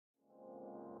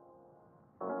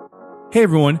Hey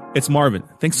everyone, it's Marvin.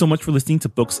 Thanks so much for listening to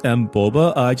Books and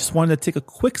Boba. I just wanted to take a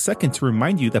quick second to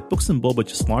remind you that Books and Boba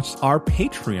just launched our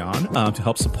Patreon to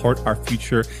help support our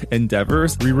future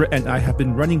endeavors. Rira and I have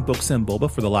been running Books and Boba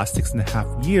for the last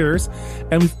 6.5 years,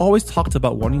 and we've always talked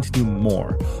about wanting to do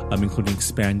more, including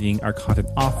expanding our content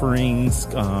offerings,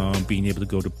 being able to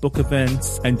go to book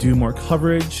events and do more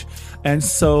coverage. And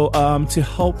so to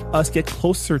help us get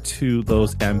closer to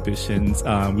those ambitions,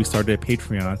 we started a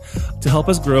Patreon to help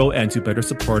us grow and to better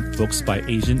support books by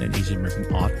Asian and Asian American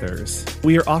authors.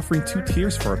 We are offering 2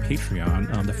 tiers for our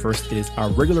Patreon. The first is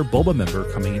our regular Boba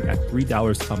member coming in at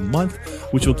 $3 a month,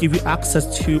 which will give you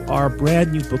access to our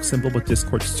brand new Books and Boba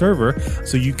Discord server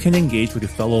so you can engage with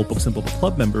your fellow Books and Boba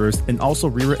Club members and also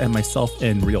Rira and myself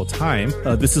in real time.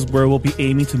 This is where we'll be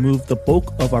aiming to move the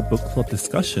bulk of our book club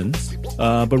discussions,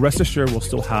 but rest assured we'll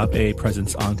still have a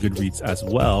presence on Goodreads as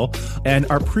well. And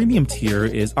our premium tier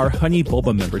is our Honey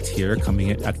Boba member tier coming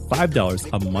in at $5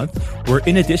 a month, where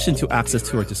in addition to access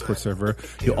to our Discord server,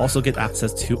 you'll also get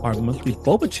access to our monthly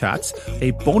Boba Chats,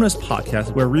 a bonus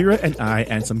podcast where Rira and I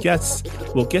and some guests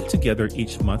will get together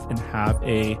each month and have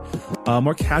a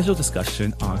more casual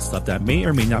discussion on stuff that may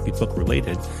or may not be book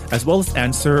related, as well as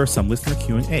answer some listener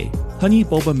Q&A. Honey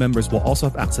Boba members will also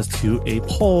have access to a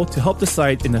poll to help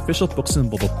decide an official Books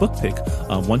and Boba book pick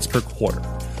once per quarter.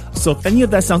 So if any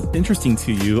of that sounds interesting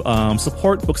to you,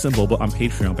 support Books and Boba on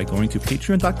Patreon by going to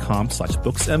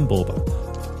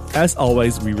patreon.com/booksandboba. As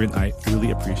always, Rira and I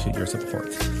really appreciate your support.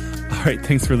 All right,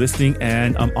 thanks for listening,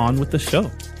 and I'm on with the show.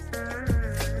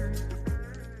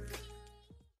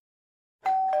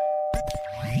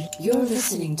 You're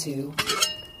listening to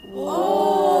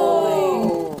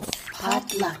Whoa!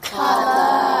 Potluck.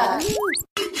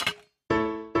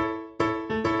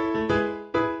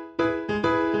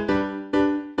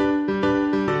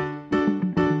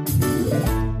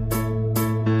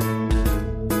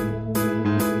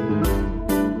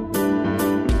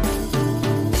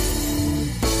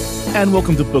 And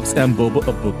welcome to Books and Boba,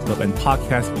 a book club and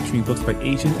podcast featuring books by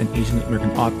Asian and Asian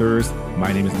American authors.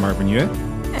 My name is Marvin Yue.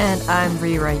 And I'm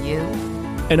Rira Yu.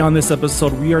 And on this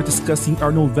episode, we are discussing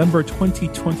our November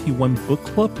 2021 book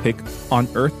club pick, On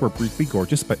Earth We're Briefly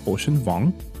Gorgeous by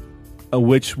Vuong,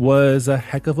 which was a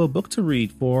heck of a book to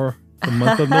read for the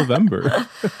month of November.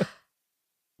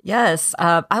 Yes,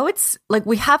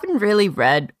 we haven't really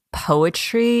read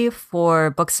poetry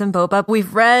for Books and Boba.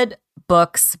 We've read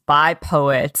books by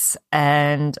poets,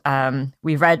 and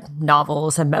we read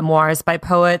novels and memoirs by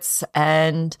poets,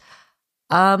 and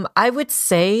I would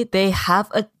say they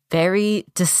have a very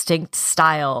distinct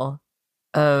style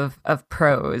of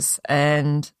prose,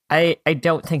 and I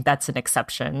don't think that's an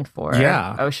exception for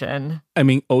Ocean. I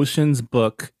mean, Ocean's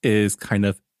book is kind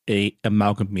of a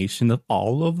amalgamation of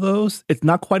all of those. It's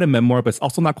not quite a memoir, but it's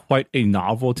also not quite a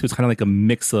novel too. It's kind of like a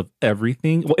mix of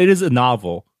everything. Well, it is a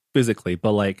novel physically,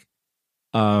 but like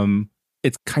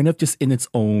it's kind of just in its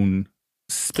own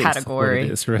space category.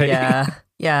 It is, right?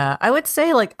 Yeah. I would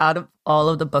say, like, out of all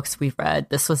of the books we've read,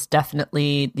 this was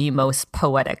definitely the most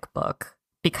poetic book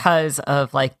because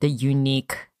of like the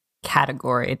unique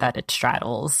category that it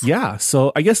straddles. Yeah.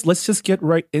 So I guess let's just get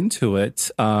right into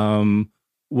it.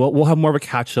 We'll have more of a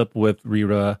catch up with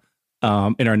Rira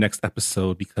in our next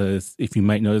episode, because if you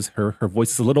might notice, her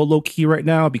voice is a little low key right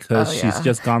now because she's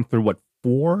just gone through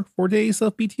four days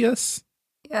of BTS.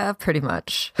 Yeah, pretty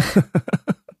much.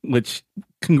 Which,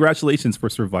 congratulations for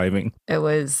surviving. It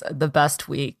was the best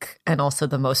week and also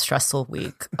the most stressful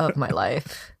week of my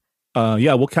life.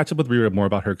 We'll catch up with Rira more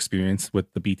about her experience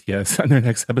with the BTS on our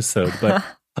next episode. But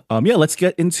let's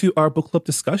get into our book club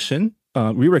discussion.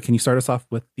 Rira, can you start us off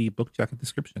with the book jacket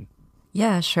description?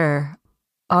 Yeah, sure.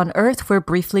 On Earth We're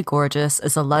Briefly Gorgeous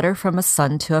is a letter from a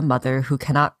son to a mother who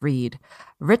cannot read.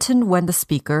 Written when the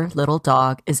speaker, Little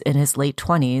Dog, is in his late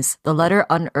 20s, the letter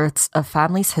unearths a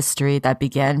family's history that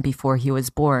began before he was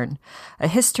born, a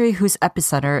history whose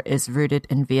epicenter is rooted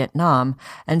in Vietnam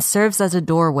and serves as a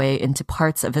doorway into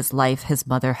parts of his life his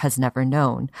mother has never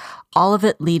known, all of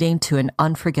it leading to an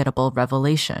unforgettable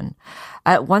revelation.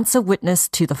 At once a witness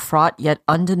to the fraught yet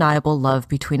undeniable love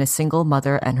between a single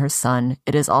mother and her son,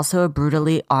 it is also a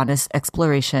brutally honest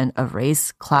exploration of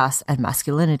race, class, and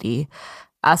masculinity,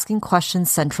 asking questions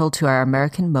central to our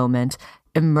American moment,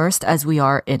 immersed as we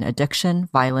are in addiction,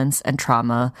 violence, and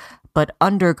trauma, but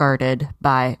undergirded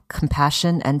by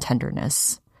compassion and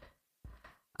tenderness.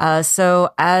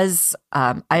 So as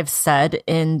I've said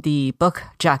in the book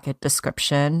jacket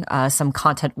description, some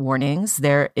content warnings.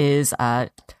 There is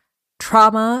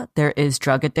trauma, there is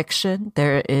drug addiction,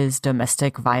 there is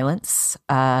domestic violence,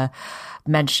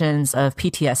 mentions of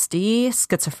PTSD,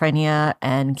 schizophrenia,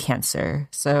 and cancer.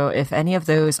 So if any of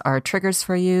those are triggers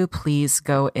for you, please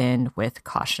go in with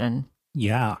caution.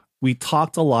 Yeah. We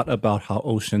talked a lot about how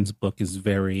Ocean's book is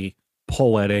very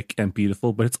poetic and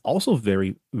beautiful, but it's also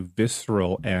very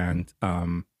visceral and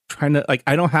trying to, like,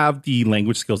 I don't have the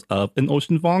language skills of an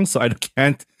Ocean Vuong, so I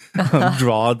can't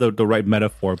draw the right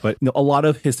metaphor. But a lot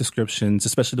of his descriptions,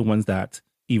 especially the ones that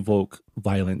evoke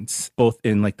violence, both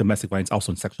in like domestic violence,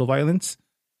 also in sexual violence,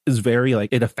 is very like,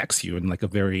 it affects you in like a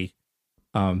very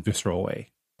visceral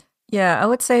way. Yeah, I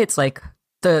would say it's like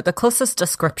the closest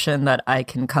description that I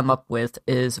can come up with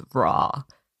is raw.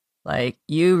 Like,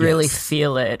 you really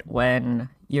feel it when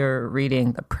you're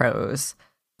reading the prose.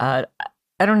 I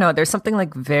don't know. There's something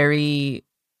like very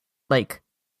like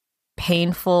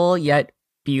painful yet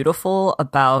beautiful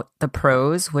about the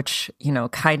prose, which, you know,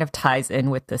 kind of ties in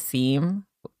with the theme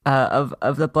of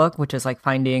the book, which is like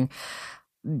finding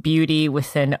beauty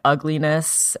within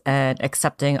ugliness and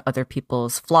accepting other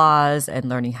people's flaws and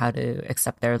learning how to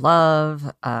accept their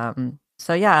love.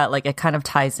 So yeah, like it kind of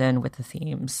ties in with the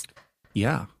themes.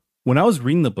 Yeah. When I was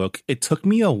reading the book, it took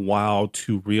me a while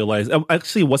to realize,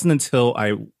 actually, it wasn't until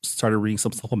I started reading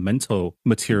some supplemental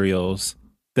materials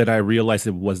that I realized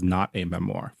it was not a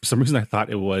memoir. For some reason, I thought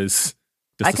it was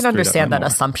just I can understand that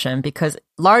assumption because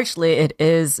largely it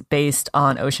is based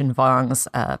on Ocean Vuong's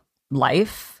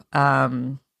life.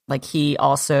 Like, he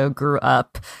also grew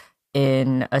up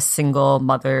in a single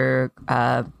mother,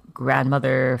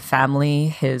 grandmother family.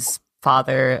 His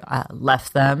father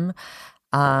left them.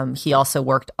 He also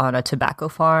worked on a tobacco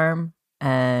farm,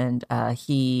 and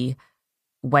he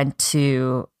went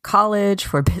to college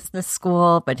for business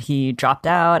school, but he dropped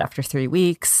out after 3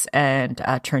 weeks and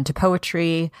turned to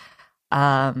poetry.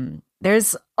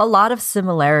 There's a lot of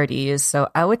similarities. So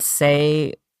I would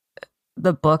say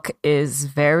the book is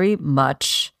very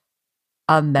much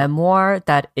a memoir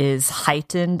that is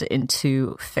heightened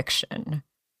into fiction.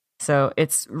 So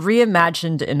it's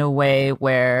reimagined in a way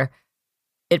where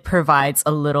it provides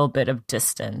a little bit of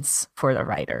distance for the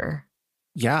writer.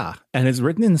 Yeah, and it's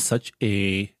written in such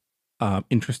a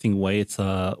interesting way. It's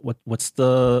what's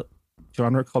the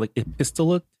genre called? Like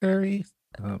epistolary?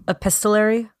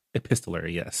 Epistolary?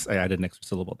 Epistolary, yes. I added an extra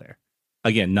syllable there.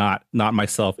 Again, not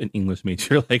myself, an English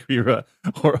major like Rira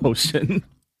or Ocean.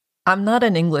 I'm not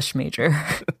an English major.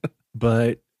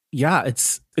 But yeah,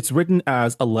 it's written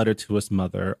as a letter to his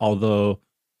mother. Although,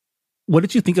 what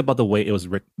did you think about the way it was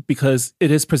written? Because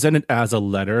it is presented as a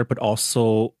letter, but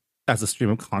also as a stream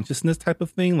of consciousness type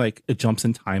of thing. Like, it jumps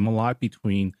in time a lot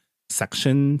between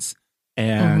sections.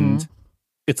 And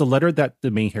it's a letter that the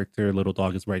main character, Little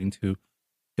Dog, is writing to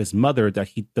his mother that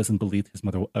he doesn't believe his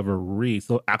mother will ever read.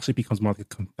 So it actually becomes more like a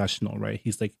confessional, right?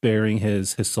 He's like bearing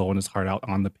his soul and his heart out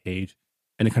on the page.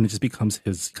 And it kind of just becomes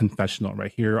his confessional,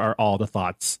 right? Here are all the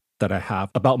thoughts that I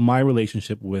have about my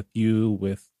relationship with you,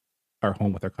 with our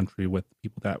home, with our country, with the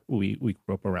people that we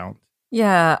grew up around.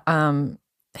 Yeah.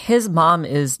 His mom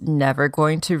is never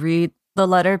going to read the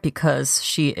letter because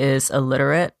she is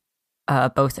illiterate,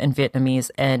 both in Vietnamese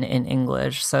and in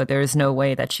English. So there's no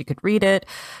way that she could read it.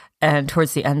 And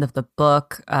towards the end of the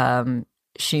book,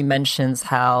 she mentions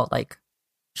how, like,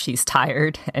 she's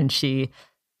tired and she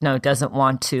doesn't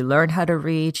want to learn how to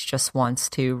read. She just wants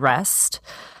to rest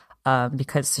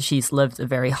because she's lived a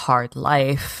very hard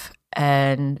life.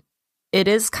 And it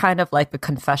is kind of like a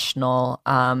confessional.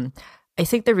 I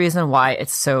think the reason why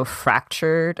it's so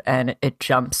fractured and it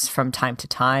jumps from time to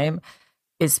time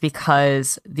is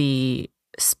because the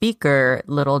speaker,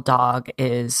 Little Dog,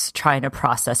 is trying to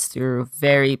process through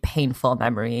very painful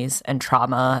memories and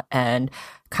trauma and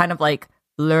kind of like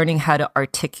learning how to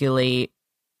articulate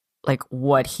like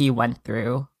what he went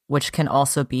through, which can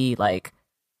also be like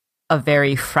a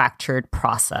very fractured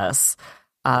process.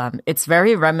 It's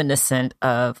very reminiscent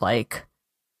of like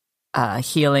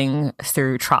healing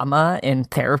through trauma in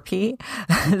therapy.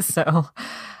 So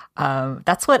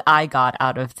that's what I got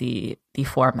out of the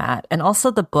format. And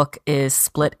also the book is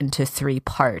split into 3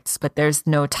 parts, but there's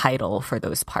no title for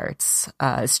those parts.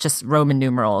 It's just Roman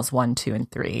numerals 1, 2, and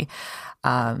 3.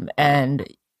 And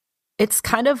it's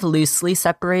kind of loosely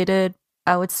separated,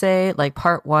 I would say. Like,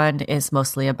 part 1 is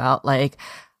mostly about like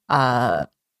the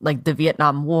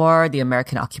Vietnam War, the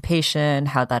American occupation,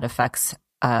 how that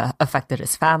affected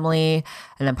his family.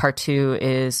 And then part 2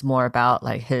 is more about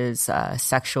like his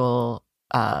sexual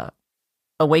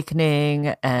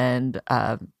awakening and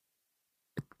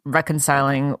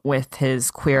reconciling with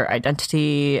his queer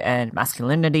identity and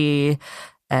masculinity.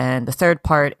 And the third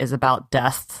part is about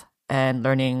death and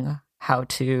learning how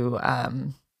to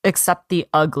accept the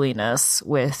ugliness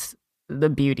with the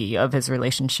beauty of his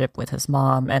relationship with his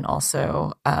mom and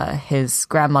also his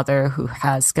grandmother who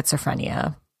has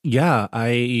schizophrenia. Yeah,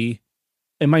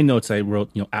 in my notes I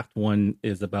wrote, Act One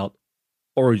is about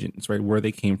origins, right? Where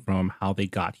they came from, how they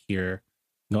got here.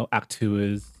 Act Two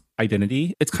is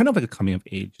identity. It's kind of like a coming of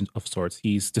age of sorts.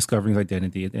 He's discovering his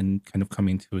identity and kind of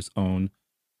coming to his own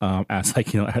as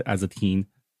as a teen.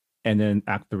 And then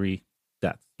Act Three,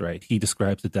 death, right? He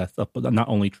describes the death of not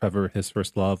only Trevor, his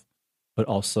first love, but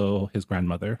also his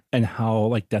grandmother, and how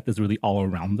like death is really all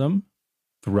around them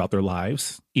throughout their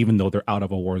lives, even though they're out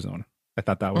of a war zone. I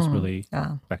thought that was really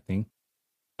affecting.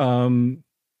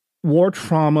 War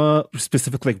trauma,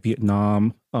 specifically like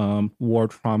Vietnam, war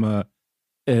trauma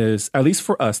is, at least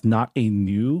for us, not a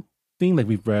new thing. Like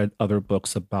we've read other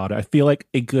books about it. I feel like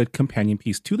a good companion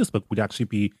piece to this book would actually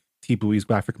be T. Bowie's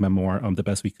graphic memoir, The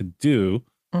Best We Could Do,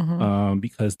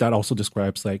 because that also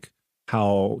describes like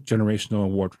how generational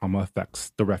war trauma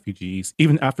affects the refugees,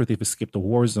 even after they've escaped the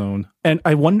war zone. And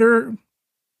I wonder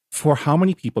for how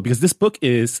many people, because this book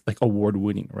is like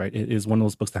award-winning, right? It is one of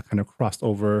those books that kind of crossed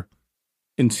over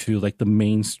into like the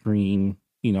mainstream,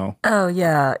 Oh,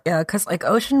 yeah. Yeah. Because like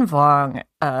Ocean Vuong,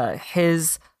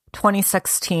 his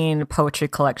 2016 poetry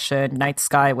collection, Night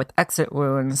Sky with Exit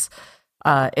Wounds,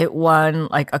 it won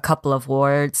like a couple of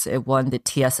awards. It won the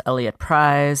T.S. Eliot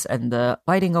Prize and the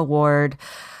Whiting Award,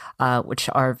 which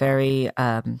are very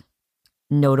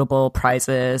notable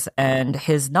prizes. And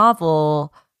his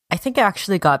novel, I think it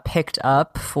actually got picked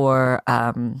up for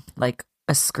like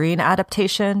a screen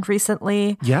adaptation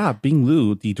recently. Yeah, Bing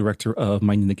Liu, the director of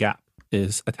Minding the Gap,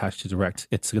 is attached to direct.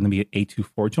 It's going to be an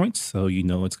A24 joint, so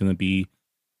it's going to be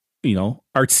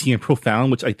artsy and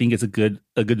profound, which I think is a good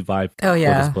vibe for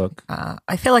this book.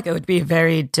 I feel like it would be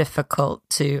very difficult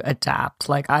to adapt.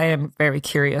 Like I am very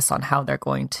curious on how they're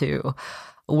going to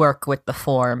work with the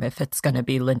form, if it's going to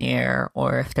be linear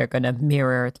or if they're going to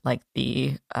mirror like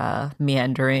the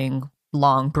meandering,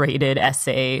 long braided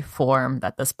essay form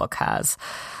that this book has.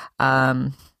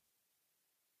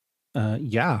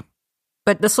 Yeah.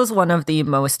 But this was one of the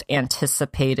most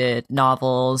anticipated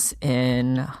novels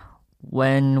in,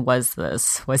 when was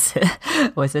this? Was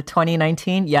it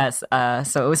 2019? Yes.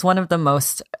 So it was one of the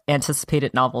most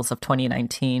anticipated novels of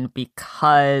 2019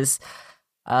 because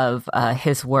of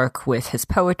his work with his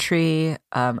poetry.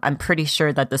 I'm pretty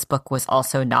sure that this book was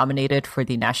also nominated for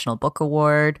the National Book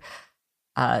Award.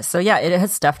 So yeah, it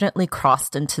has definitely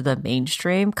crossed into the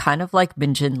mainstream, kind of like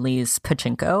Minjin Lee's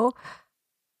Pachinko.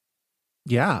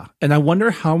 Yeah, and I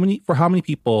wonder how many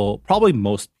people, probably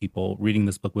most people reading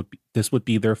this book would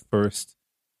be their first,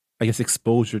 I guess,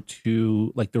 exposure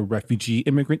to like the refugee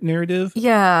immigrant narrative.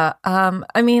 Yeah,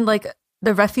 I mean, like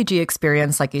the refugee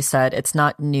experience, like you said, it's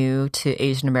not new to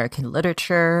Asian American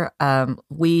literature.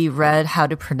 We read How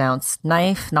to Pronounce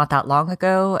Knife not that long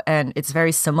ago, and it's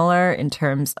very similar in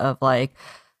terms of like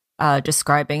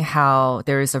describing how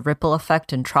there is a ripple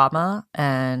effect in trauma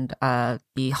and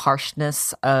the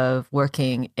harshness of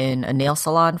working in a nail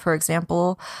salon, for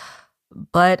example.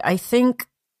 But I think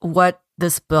what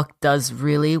this book does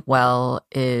really well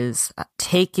is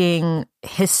taking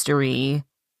history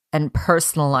and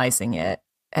personalizing it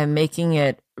and making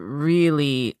it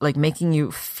really, like, making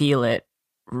you feel it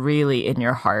really in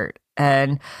your heart.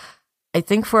 And I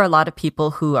think for a lot of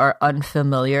people who are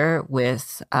unfamiliar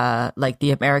with like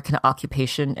the American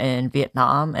occupation in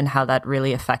Vietnam and how that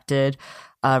really affected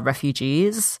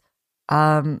refugees,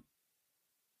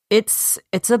 it's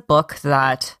a book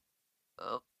that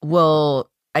will,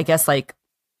 I guess, like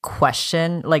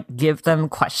give them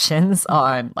questions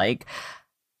on like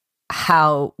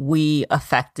how we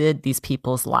affected these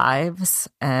people's lives,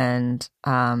 and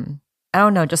I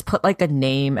don't know, just put like a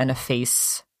name and a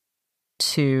face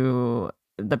to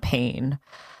the pain.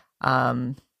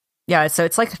 Yeah, so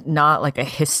it's like not like a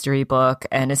history book,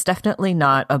 and it's definitely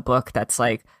not a book that's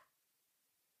like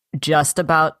just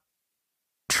about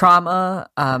trauma.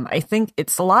 I think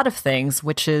it's a lot of things,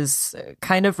 which is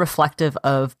kind of reflective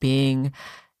of being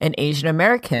an Asian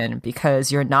American,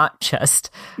 because you're not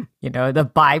just,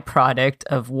 the byproduct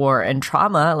of war and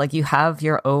trauma. Like you have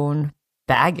your own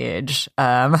baggage.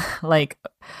 Like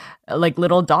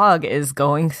Little Dog is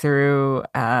going through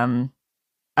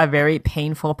a very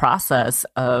painful process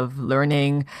of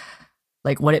learning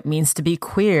like what it means to be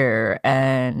queer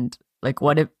and like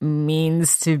what it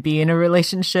means to be in a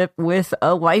relationship with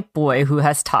a white boy who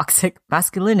has toxic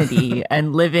masculinity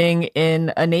and living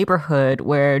in a neighborhood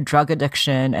where drug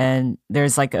addiction and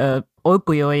there's like a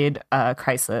opioid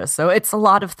crisis. So it's a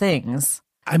lot of things.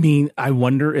 I mean, I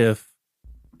wonder if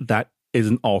that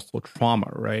isn't also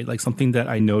trauma, right? Like something that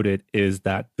I noted is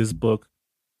that this book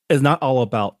is not all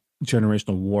about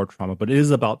generational war trauma, but it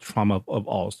is about trauma of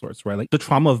all sorts, right? Like the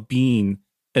trauma of being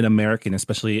an American,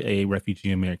 especially a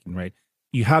refugee American, right?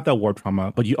 You have that war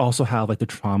trauma, but you also have like the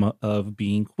trauma of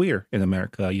being queer in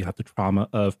America. You have the trauma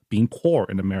of being poor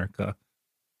in America.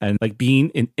 And like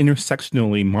being an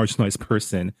intersectionally marginalized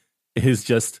person is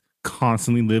just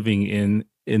constantly living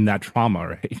in that trauma,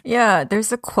 right? Yeah,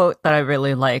 there's a quote that I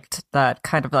really liked that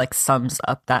kind of like sums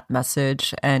up that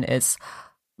message, and it's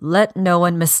let no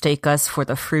one mistake us for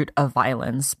the fruit of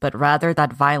violence, but rather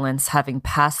that violence, having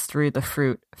passed through the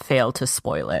fruit, fail to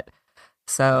spoil it.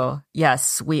 So,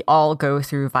 yes, we all go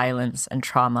through violence and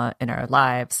trauma in our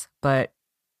lives, but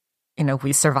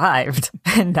we survived,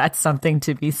 and that's something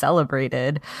to be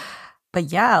celebrated.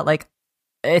 But yeah, like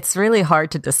it's really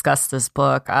hard to discuss this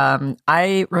book.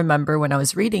 I remember when I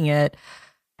was reading it,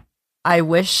 I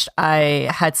wish I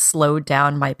had slowed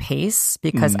down my pace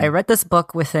because I read this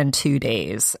book within 2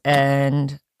 days,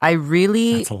 and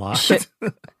That's a lot.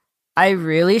 I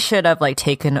really should have like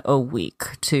taken a week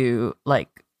to like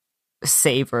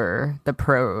savor the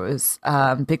prose,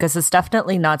 because it's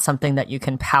definitely not something that you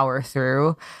can power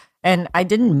through. And I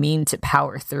didn't mean to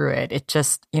power through it. It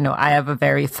just, I have a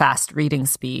very fast reading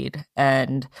speed,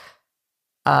 and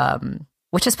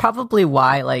which is probably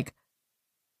why like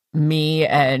me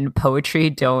and poetry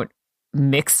don't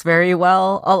mix very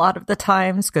well a lot of the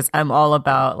times, because I'm all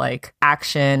about like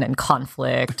action and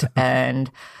conflict and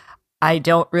I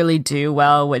don't really do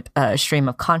well with stream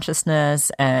of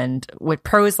consciousness. And with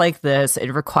prose like this,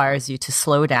 it requires you to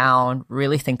slow down,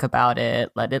 really think about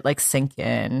it, let it like sink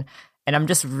in. And I'm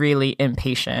just really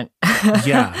impatient.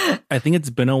 Yeah. I think it's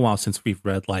been a while since we've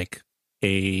read like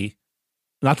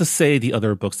not to say the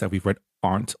other books that we've read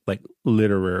aren't like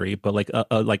literary, but like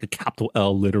a capital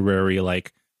L literary,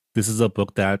 like this is a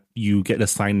book that you get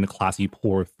assigned in the class, you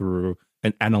pour through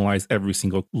and analyze every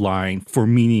single line for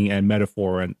meaning and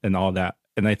metaphor and all that.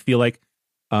 And I feel like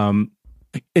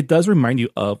it does remind you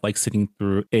of like sitting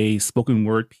through a spoken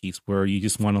word piece where you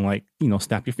just want to like,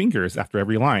 snap your fingers after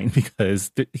every line,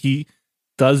 because he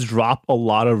does drop a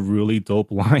lot of really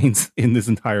dope lines in this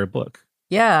entire book.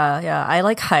 Yeah. I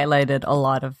like highlighted a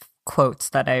lot of quotes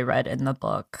that I read in the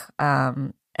book.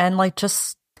 And like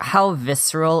just how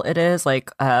visceral it is.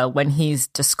 Like when he's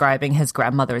describing his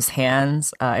grandmother's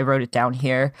hands, I wrote it down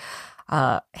here.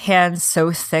 Hands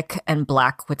so thick and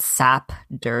black with sap,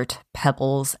 dirt,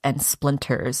 pebbles, and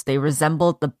splinters, they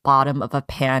resembled the bottom of a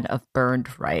pan of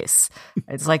burned rice.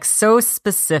 It's like so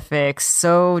specific,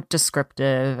 so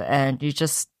descriptive, and you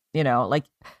just, like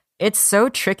it's so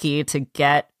tricky to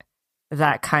get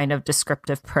that kind of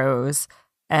descriptive prose.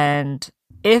 And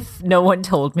if no one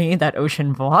told me that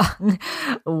Ocean Vuong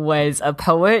was a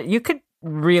poet, you could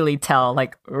really tell,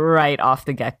 like right off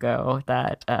the get-go,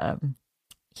 that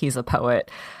he's a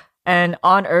poet. And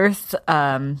On Earth,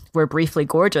 We're Briefly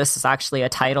Gorgeous is actually a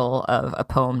title of a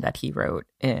poem that he wrote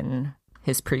in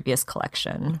his previous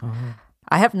collection.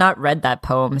 I have not read that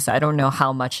poem, so I don't know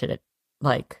how much it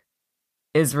like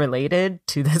is related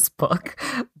to this book.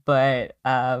 But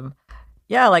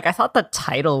yeah, like I thought the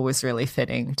title was really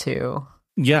fitting too.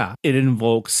 Yeah, it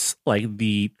invokes like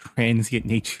the transient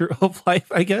nature of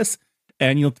life, I guess.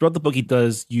 And throughout the book, he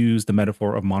does use the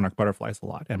metaphor of monarch butterflies a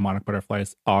lot, and monarch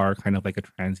butterflies are kind of like a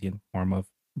transient form of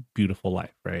beautiful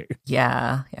life, right?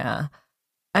 Yeah.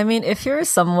 I mean, if you're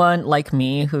someone like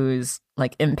me who's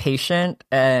like impatient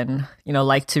and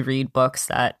like to read books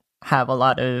that have a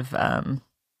lot of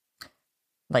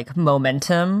like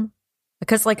momentum,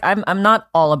 because like I'm not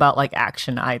all about like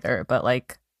action either, but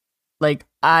like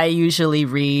I usually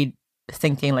read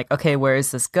thinking like, okay, where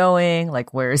is this going?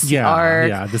 Like, where's the arc?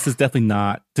 Yeah, this is definitely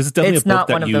it's a book not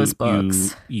that one of those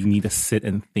books. You need to sit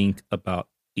and think about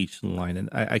each line. And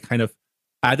I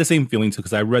had the same feeling too,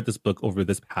 because I read this book over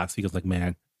this past week. I was like,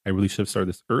 man, I really should have started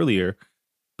this earlier.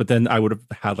 But then I would have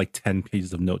had like 10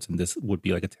 pages of notes, and this would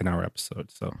be like a 10-hour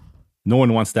episode. So no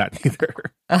one wants that either.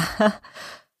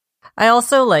 I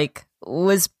also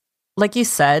was like you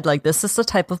said, like this is the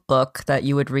type of book that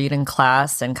you would read in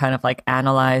class and kind of like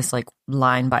analyze like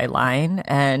line by line.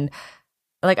 And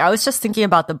like I was just thinking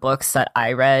about the books that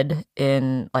I read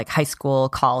in like high school,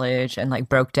 college, and like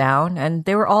broke down, and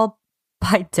they were all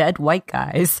by dead white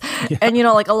guys. Yeah. And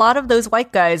like a lot of those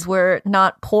white guys were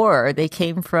not poor. They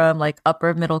came from like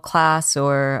upper middle class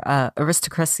or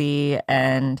aristocracy.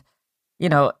 And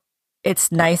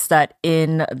it's nice that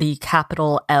in the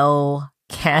capital L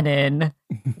canon,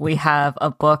 we have a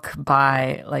book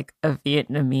by like a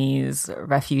Vietnamese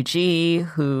refugee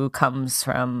who comes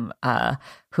from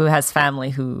who has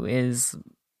family who is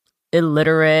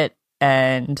illiterate,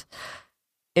 and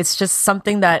it's just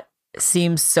something that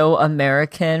seems so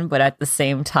American, but at the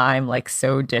same time, like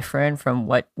so different from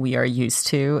what we are used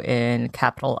to in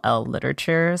capital L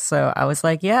literature. So I was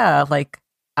like, yeah, like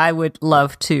I would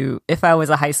love to, if I was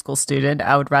a high school student,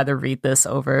 I would rather read this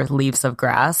over Leaves of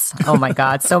Grass. Oh my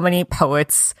God. So many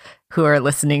poets who are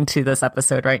listening to this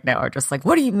episode right now are just like,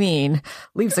 what do you mean?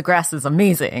 Leaves of Grass is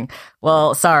amazing.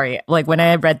 Well, sorry. Like when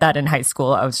I read that in high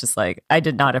school, I was just like, I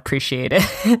did not appreciate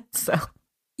it. So,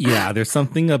 Yeah, there's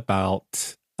something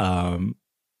about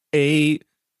a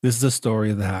this is a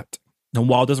story that,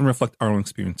 while it doesn't reflect our own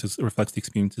experiences, it reflects the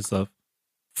experiences of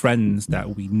friends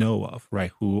that we know of,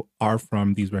 right, who are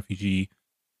from these refugee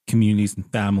communities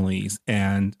and families.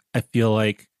 And I feel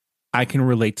like I can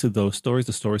relate to those stories,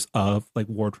 the stories of like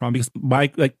war trauma, because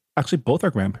my like actually both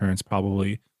our grandparents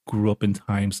probably grew up in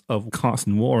times of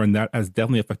constant war, and that has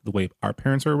definitely affected the way our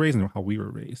parents were raised and how we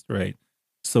were raised, right?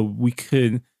 So we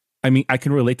could, I mean, I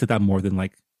can relate to that more than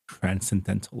like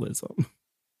transcendentalism.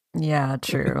 yeah,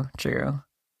 true, true.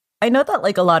 I know that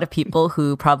like a lot of people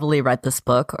who probably read this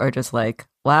book are just like,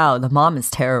 wow, the mom is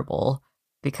terrible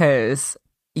because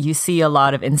you see a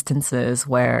lot of instances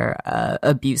where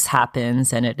abuse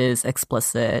happens and it is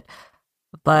explicit.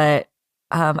 But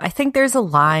I think there's a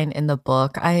line in the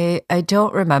book. I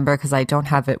don't remember because I don't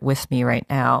have it with me right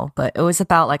now, but it was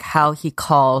about like how he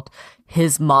called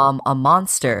his mom a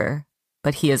monster,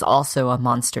 but he is also a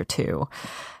monster too.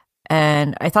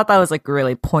 And I thought that was like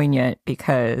really poignant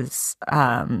because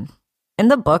in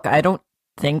the book, I don't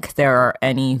think there are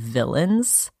any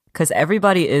villains because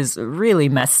everybody is really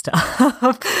messed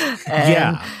up.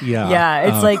 And yeah.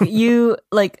 It's like you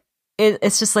like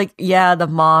it's just like, yeah, the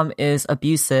mom is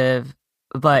abusive,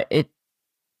 but it,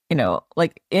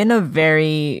 like in a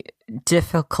very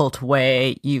difficult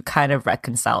way, you kind of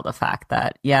reconcile the fact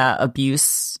that, yeah,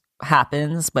 abuse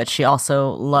happens, but she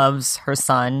also loves her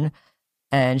son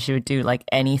and she would do like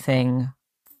anything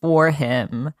for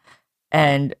him.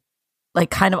 And like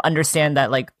kind of understand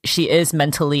that like she is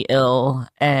mentally ill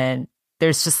and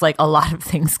there's just like a lot of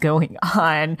things going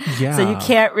on. Yeah. So you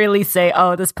can't really say,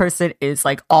 oh, this person is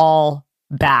like all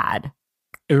bad.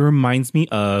 It reminds me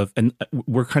of, and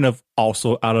we're kind of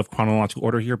also out of chronological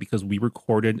order here because we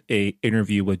recorded a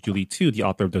interview with Julie Tu, the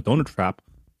author of The Donut Trap,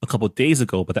 a couple of days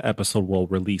ago, but the episode will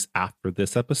release after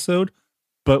this episode.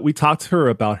 But we talked to her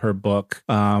about her book,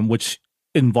 which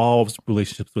involves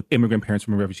relationships with immigrant parents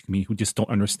from a refugee community who just don't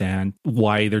understand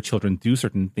why their children do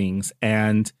certain things.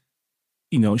 And,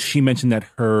 she mentioned that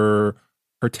her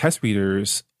test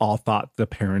readers all thought the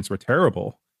parents were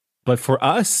terrible. But for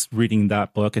us reading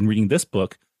that book and reading this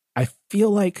book, I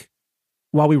feel like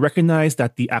while we recognize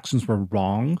that the actions were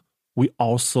wrong, we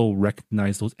also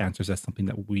recognize those answers as something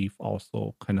that we've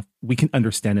also we can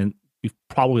understand and we've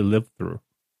probably lived through.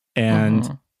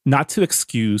 And not to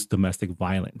excuse domestic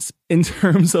violence in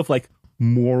terms of like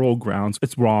moral grounds,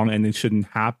 it's wrong and it shouldn't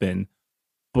happen.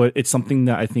 But it's something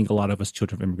that I think a lot of us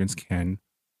children of immigrants can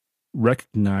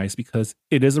recognize because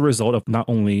it is a result of not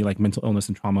only like mental illness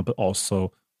and trauma, but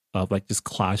also of like just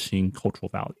clashing cultural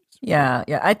values. Yeah.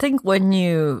 I think when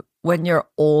you're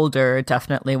older,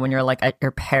 definitely when you're like at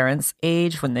your parents'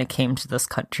 age, when they came to this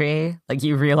country, like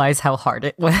you realize how hard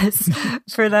it was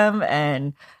for them.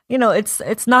 And,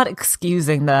 it's not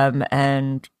excusing them.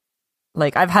 And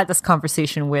like, I've had this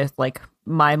conversation with like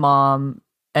my mom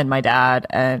and my dad.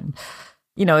 And,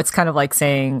 it's kind of like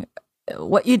saying,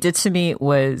 what you did to me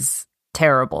was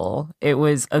terrible. It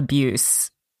was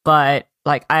abuse. But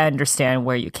like, I understand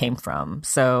where you came from.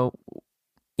 So,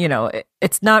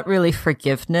 it's not really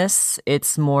forgiveness.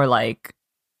 It's more like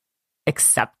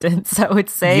acceptance, I would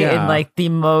say, in like the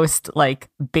most like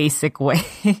basic way.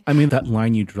 I mean, that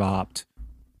line you dropped,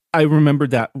 I remember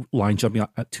that line jumping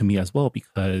out to me as well,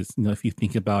 because, if you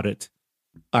think about it,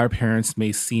 our parents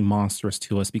may seem monstrous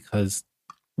to us because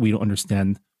we don't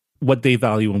understand what they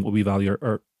value and what we value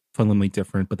are fundamentally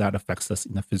different, but that affects us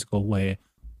in a physical way.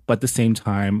 But at the same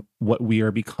time, what we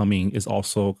are becoming is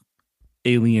also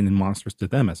alien and monstrous to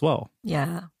them as well.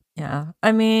 Yeah.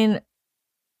 I mean,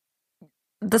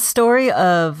 the story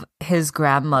of his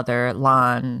grandmother,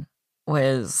 Lan,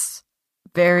 was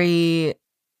very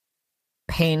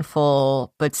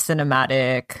painful but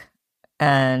cinematic.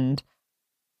 And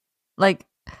like,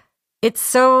 it's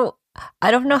so,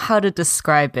 I don't know how to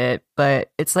describe it,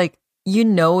 but it's like,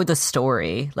 the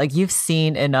story. Like, you've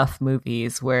seen enough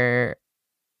movies where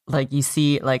like you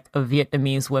see like a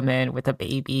Vietnamese woman with a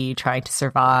baby trying to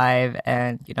survive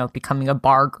and, becoming a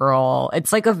bar girl.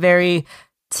 It's like a very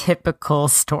typical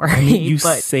story. I mean, you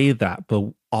say that,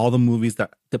 but all the movies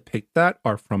that depict that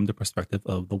are from the perspective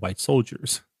of the white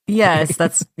soldiers.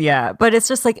 Yes, yeah. But it's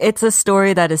just like, it's a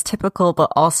story that is typical,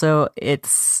 but also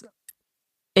it's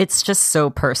it's just so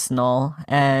personal.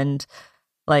 And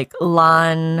like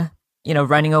Lan,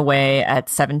 running away at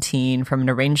 17 from an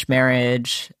arranged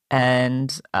marriage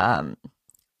and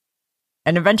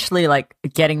eventually like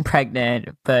getting pregnant,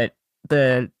 but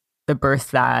the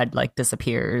birth dad like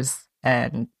disappears,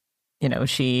 and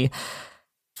she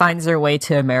finds her way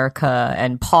to America,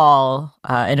 and Paul,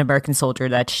 an American soldier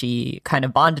that she kind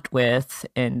of bonded with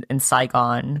in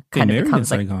Saigon, They kind of married in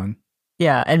becomes like, Saigon.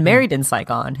 yeah, and married in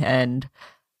Saigon. And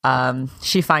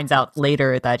she finds out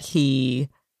later that he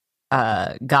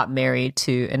got married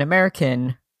to an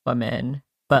American woman,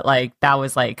 but like that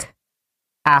was like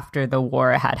after the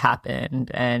war had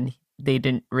happened, and they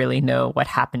didn't really know what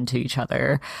happened to each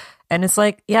other. And it's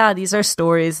like, yeah, these are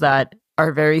stories that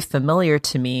are very familiar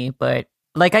to me, but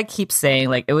like I keep saying,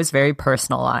 like it was very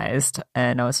personalized,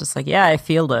 and I was just like, yeah, I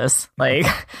feel this. Like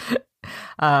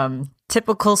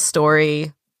typical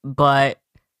story, but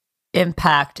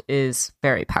impact is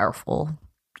very powerful.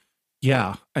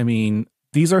 Yeah, I mean,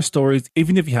 these are stories,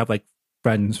 even if you have like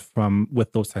friends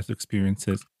with those types of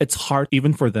experiences, it's hard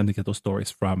even for them to get those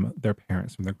stories from their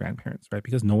parents, from their grandparents, right?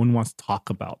 Because no one wants to talk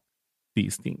about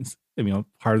these things. I mean,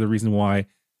 part of the reason why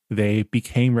they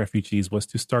became refugees was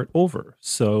to start over.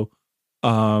 So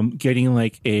getting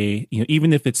like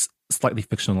even if it's slightly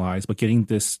fictionalized, but getting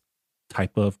this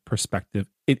type of perspective,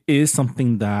 it is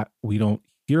something that we don't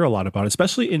hear a lot about,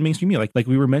 especially in mainstream media. Like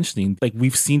we were mentioning, like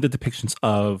we've seen the depictions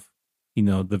of the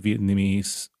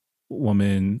Vietnamese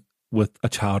woman with a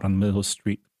child on the middle of the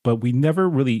street, but we never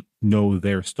really know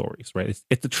their stories, right?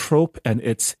 It's a trope, and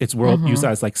it's world used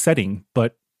as like setting,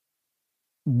 but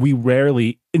we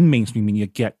rarely in mainstream media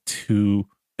get to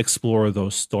explore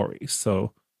those stories.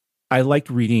 So I liked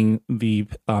reading the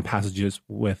passages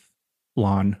with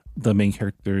Lan, the main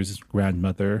character's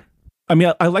grandmother. I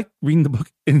mean, I like reading the book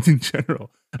in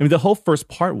general. I mean, the whole first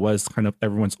part was kind of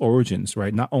everyone's origins,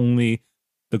 right? Not only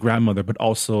the grandmother, but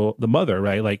also the mother,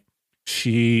 right? Like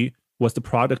she was the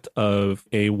product of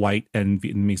a white and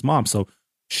Vietnamese mom. So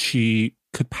she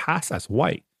could pass as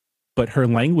white, but her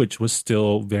language was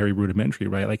still very rudimentary,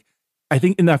 right? Like I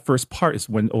think in that first part is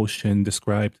when Ocean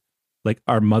described like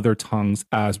our mother tongues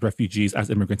as refugees, as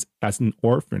immigrants, as an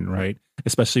orphan, right?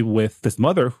 Especially with this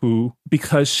mother who,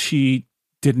 because she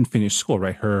didn't finish school,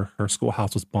 right? Her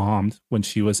schoolhouse was bombed when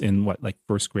she was in like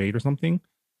first grade or something.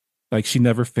 Like she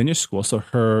never finished school.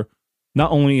 So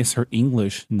not only is her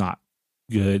English not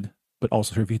good, but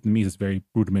also her Vietnamese is very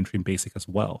rudimentary and basic as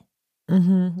well.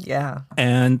 Yeah.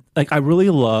 And like I really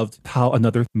loved how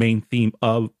another main theme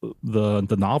of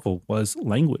the novel was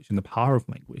language and the power of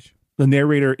language. The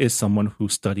narrator is someone who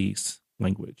studies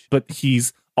language, but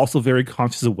he's also very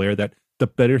conscious aware that the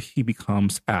better he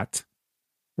becomes at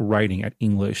writing at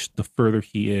English, the further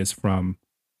he is from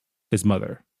his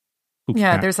mother.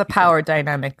 Yeah, there's a power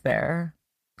dynamic there.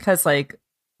 Because like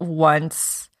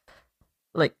once,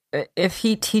 like if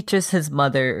he teaches his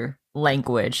mother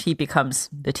language, he becomes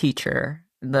the teacher,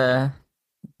 the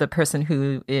person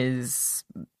who is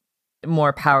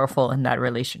more powerful in that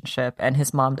relationship, and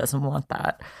his mom doesn't want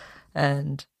that.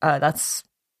 And that's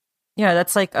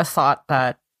like a thought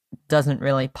that doesn't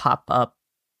really pop up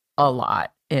a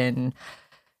lot in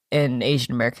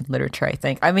Asian American literature, I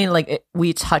think. I mean, like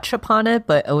we touch upon it,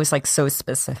 but it was like so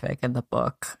specific in the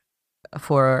book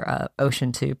for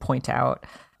Ocean to point out.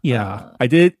 Yeah, I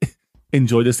did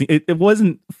enjoy this scene. It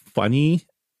wasn't funny,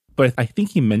 but I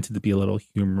think he meant it to be a little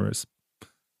humorous.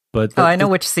 But I know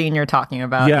which scene you're talking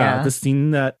about. Yeah, the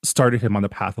scene that started him on the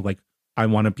path of like, I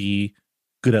want to be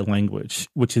good at language,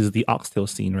 which is the oxtail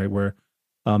scene, right? Where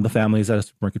the family is at a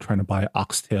supermarket trying to buy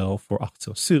oxtail for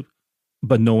oxtail soup,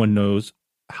 but no one knows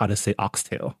how to say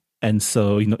oxtail. And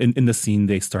so, in the scene,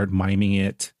 they start miming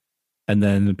it. And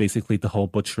then basically the whole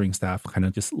butchering staff kind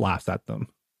of just laughs at them.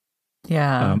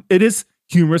 Yeah. It is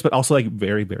humorous, but also like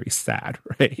very, very sad,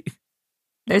 right?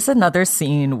 There's another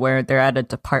scene where they're at a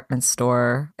department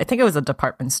store. I think it was a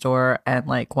department store, and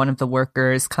like one of the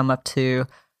workers come up to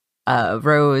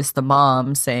Rose, the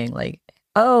mom, saying like,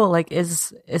 "Oh, like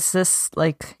is this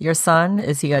like your son?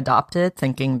 Is he adopted?"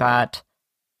 Thinking that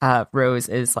Rose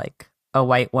is like a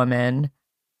white woman,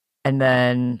 and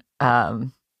then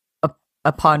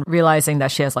upon realizing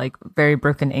that she has like very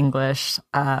broken English,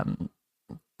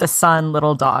 the son,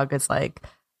 little dog, is like,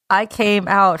 I came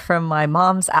out from my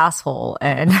mom's asshole.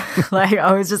 And like,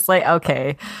 I was just like,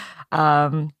 okay. I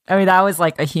mean, that was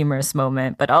like a humorous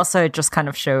moment, but also it just kind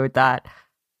of showed that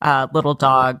little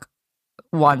dog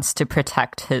wants to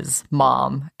protect his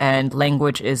mom, and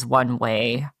language is one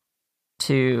way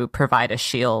to provide a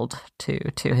shield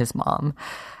to his mom.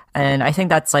 And I think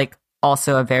that's like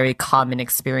also a very common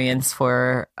experience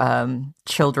for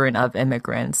children of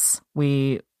immigrants.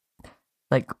 We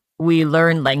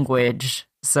learn language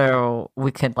so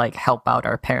we can like help out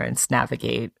our parents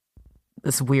navigate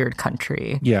this weird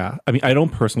country. Yeah. I mean, I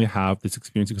don't personally have this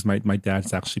experience because my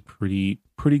dad's actually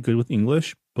pretty good with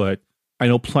English, but I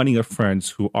know plenty of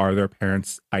friends who are their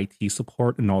parents' IT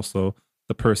support and also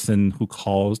the person who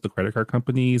calls the credit card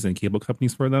companies and cable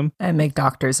companies for them. And make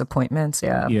doctor's appointments.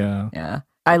 Yeah. Yeah. Yeah.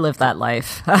 I live that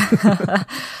life.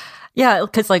 Yeah,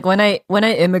 because like when I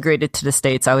immigrated to the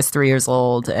States, I was 3 years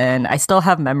old, and I still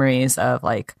have memories of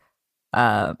like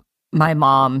my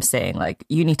mom saying like,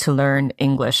 you need to learn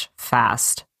English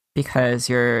fast because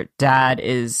your dad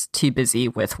is too busy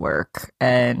with work,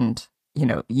 and you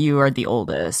know you are the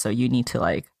oldest, so you need to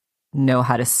like know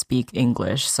how to speak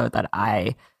English so that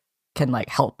I can like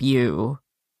help you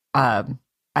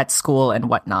at school and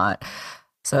whatnot.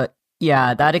 So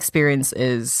yeah, that experience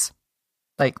is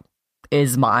like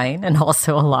is mine and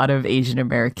also a lot of Asian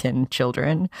American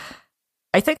children.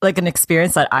 I think like an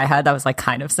experience that I had that was like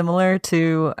kind of similar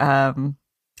to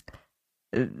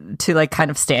like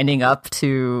kind of standing up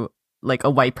to like a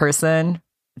white person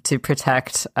to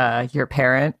protect your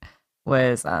parent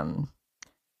was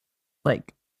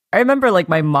like I remember like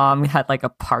my mom had like a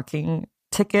parking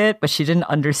ticket, but she didn't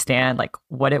understand like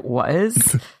what it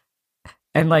was.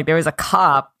 And like there was a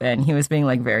cop and he was being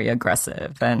like very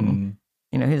aggressive, and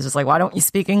you know, he was just like, why don't you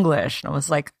speak English? And I was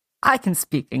like, I can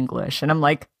speak English. And I'm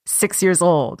like 6 years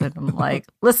old. And I'm like,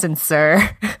 listen,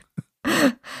 sir,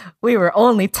 we were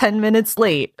only 10 minutes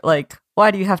late. Like,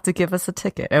 why do you have to give us a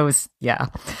ticket? It was, yeah.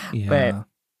 But,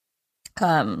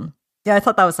 yeah, I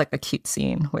thought that was like a cute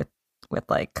scene with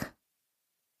like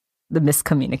the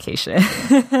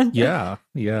miscommunication.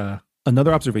 Yeah.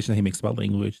 Another observation that he makes about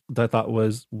language that I thought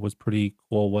was pretty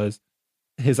cool was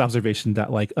his observation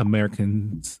that like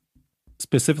Americans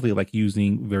specifically like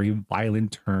using very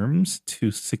violent terms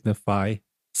to signify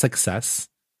success.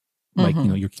 Like, you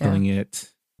know, you're killing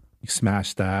it, you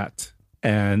smash that.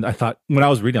 And I thought when I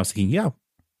was reading, I was thinking, yeah,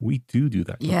 we do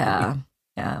that. Yeah.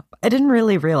 Yeah. I didn't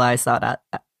really realize that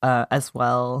as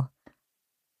well.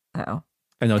 Oh,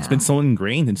 I know it's been so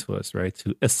ingrained into us, right?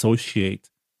 To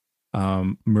associate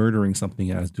murdering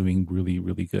something as doing really,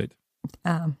 really good.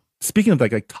 Speaking of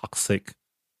like toxic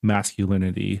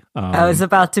masculinity, I was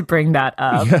about to bring that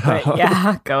up, but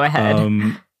yeah, go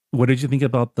ahead. What did you think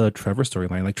about the Trevor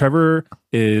storyline? Like Trevor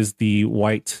is the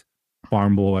white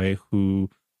farm boy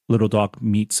who Little Dog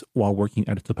meets while working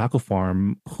at a tobacco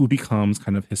farm, who becomes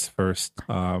kind of his first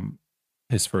love,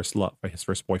 right? His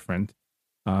first boyfriend.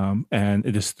 And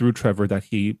it is through Trevor that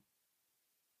he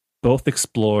both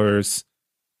explores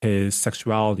his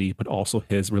sexuality, but also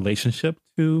his relationship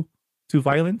to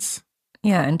violence.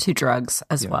 Yeah, and to drugs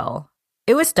as well.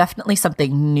 It was definitely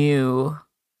something new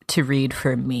to read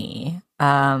for me,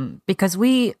 because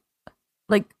we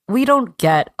don't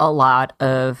get a lot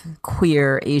of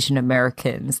queer Asian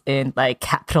Americans in like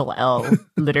capital L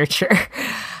literature.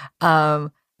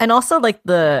 And also like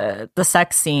the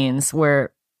sex scenes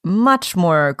were much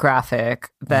more graphic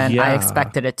than I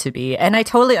expected it to be. And I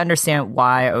totally understand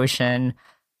why Ocean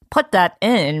put that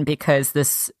in, because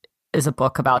this is a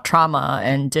book about trauma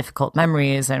and difficult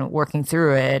memories and working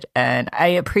through it. And I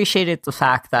appreciated the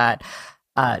fact that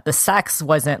the sex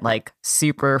wasn't like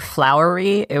super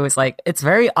flowery. It was like, it's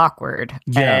very awkward.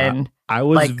 Yeah. And I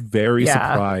was like, very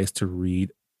surprised to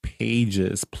read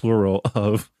pages, plural,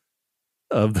 of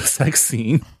the sex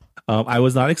scene. I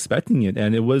was not expecting it.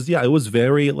 And it was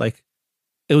very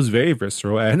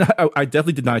visceral. And I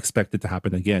definitely did not expect it to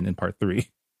happen again in part 3.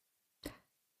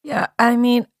 Yeah. I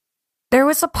mean, there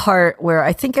was a part where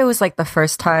I think it was like the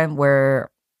first time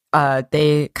where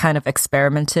they kind of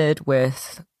experimented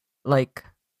with like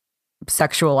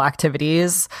sexual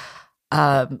activities,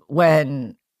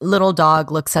 when Little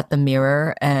Dog looks at the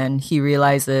mirror and he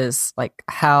realizes like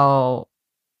how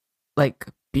like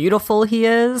beautiful he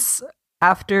is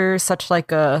after such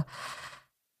like an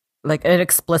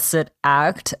explicit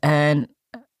act. And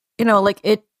you know, like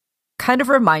it kind of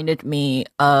reminded me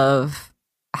of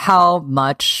how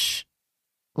much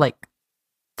like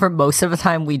for most of the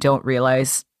time we don't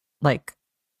realize like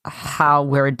how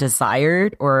we're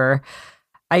desired, or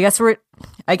I guess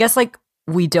like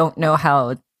we don't know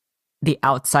how the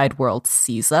outside world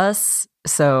sees us.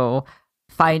 So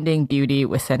finding beauty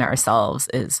within ourselves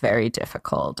is very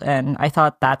difficult. And I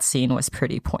thought that scene was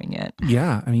pretty poignant.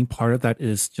 Yeah. I mean, part of that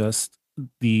is just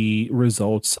the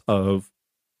results of,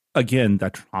 again,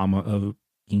 that trauma of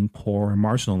being poor and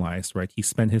marginalized, right? He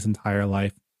spent his entire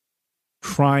life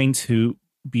trying to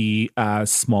be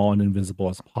as small and invisible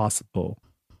as possible,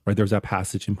 right? There's that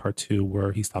passage in part 2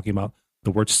 where he's talking about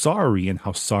the word sorry and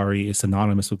how sorry is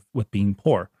synonymous with being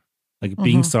poor. Like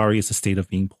being sorry is a state of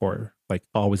being poor, like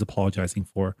always apologizing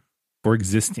for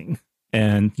existing.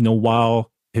 And,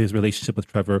 while his relationship with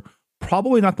Trevor,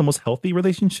 probably not the most healthy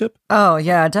relationship. Oh,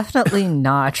 yeah, definitely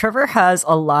not. Trevor has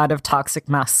a lot of toxic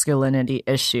masculinity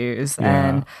issues.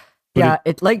 And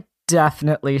it like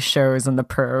definitely shows in the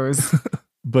prose.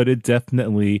 But it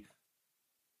definitely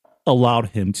allowed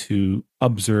him to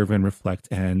observe and reflect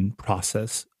and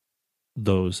process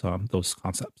those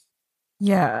concepts.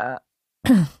 Yeah.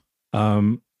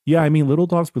 I mean, Little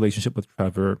Dog's relationship with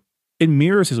Trevor, it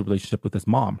mirrors his relationship with his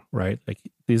mom, right? Like,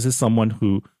 this is someone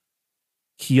who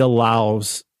he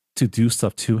allows to do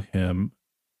stuff to him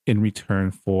in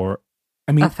return for,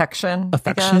 affection,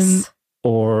 affection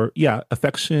or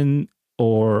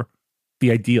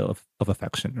the idea of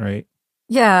affection, right?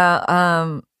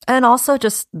 Yeah. And also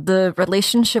just the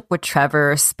relationship with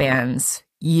Trevor spans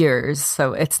years.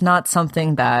 So it's not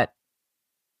something that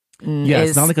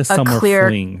it's not like a summer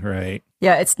fling, right?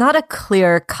 Yeah, it's not a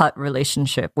clear-cut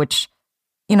relationship, which,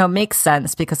 makes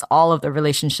sense because all of the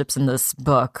relationships in this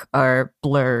book are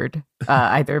blurred,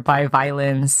 either by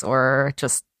violence or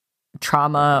just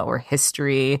trauma or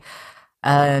history.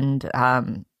 And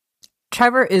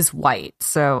Trevor is white.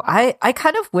 So I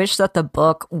kind of wish that the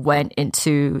book went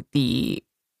into the,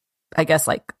 I guess,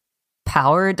 like,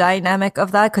 power dynamic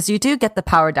of that, because you do get the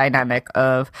power dynamic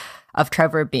of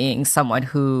Trevor being someone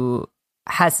who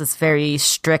has this very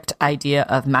strict idea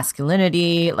of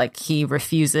masculinity. Like, he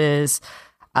refuses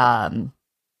to,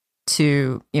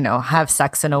 have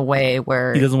sex in a way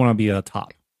where he doesn't want to be a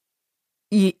top.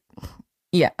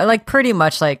 Yeah, like pretty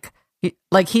much like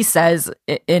he says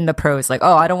in the prose, like,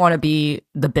 oh, I don't want to be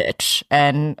the bitch.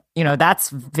 And, that's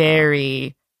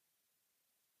very...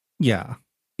 Yeah,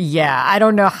 I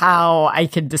don't know how I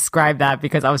can describe that,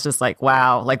 because I was just like,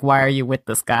 wow, like, why are you with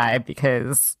this guy?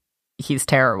 Because he's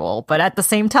terrible. But at the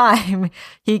same time,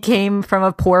 he came from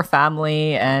a poor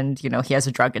family and, he has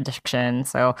a drug addiction.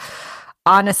 So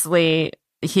honestly,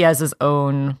 he has his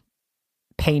own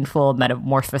painful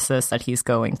metamorphosis that he's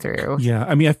going through. Yeah,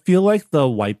 I feel like the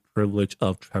white privilege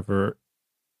of Trevor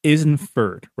is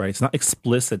inferred, right? It's not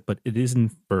explicit, but it is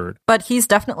inferred. But he's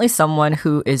definitely someone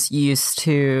who is used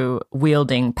to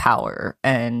wielding power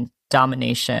and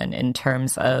domination in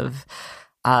terms of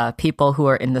people who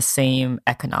are in the same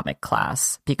economic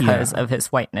class because of his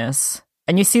whiteness.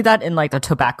 And you see that in like the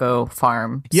tobacco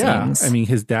farm scenes.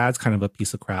 His dad's kind of a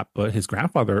piece of crap, but his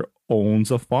grandfather owns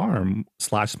a farm /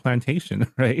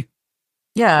 plantation, right?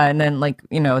 Yeah, and then like,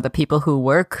 the people who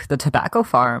work the tobacco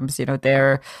farms,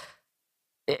 they're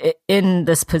in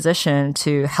this position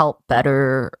to help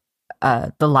better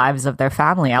the lives of their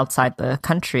family outside the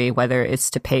country, whether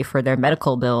it's to pay for their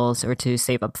medical bills or to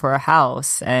save up for a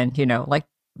house. And, like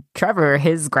Trevor,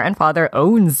 his grandfather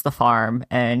owns the farm,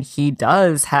 and he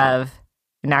does have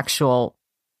an actual,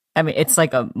 it's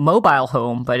like a mobile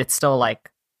home, but it's still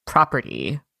like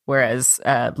property, whereas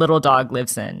Little Dog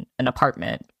lives in an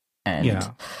apartment. And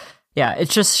it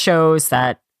just shows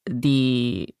that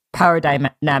the power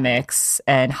dynamics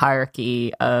and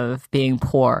hierarchy of being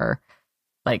poor,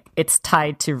 like, it's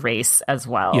tied to race as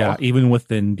well. Yeah, even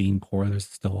within being poor, there's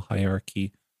still a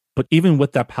hierarchy. But even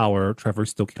with that power, Trevor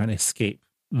still can't escape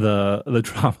the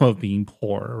trauma of being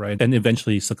poor, right? And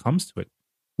eventually succumbs to it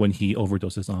when he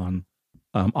overdoses on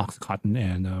Oxycontin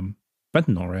and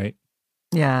fentanyl, right?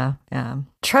 Yeah.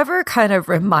 Trevor kind of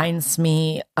reminds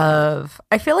me of,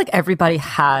 I feel like everybody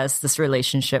has this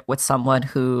relationship with someone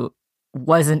who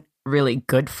wasn't really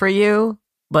good for you,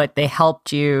 but they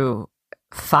helped you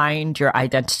find your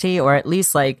identity, or at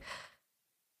least like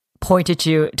pointed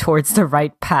you towards the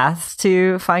right path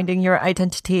to finding your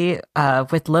identity.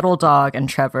 With Little Dog and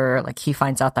Trevor, like, he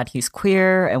finds out that he's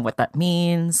queer and what that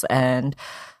means, and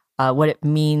what it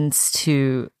means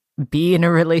to be in a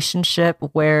relationship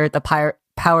where the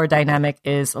power dynamic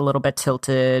is a little bit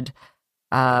tilted.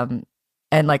 And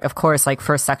like, of course, like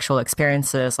for sexual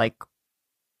experiences, like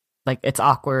it's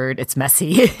awkward, it's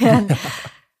messy.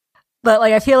 But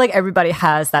like, I feel like everybody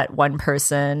has that one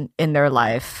person in their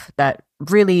life that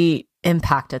really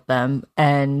impacted them.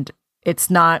 And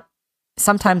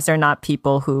sometimes they're not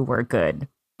people who were good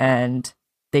and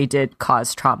they did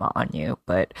cause trauma on you,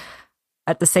 but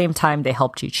at the same time, they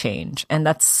helped you change. And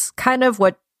that's kind of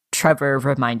what Trevor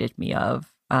reminded me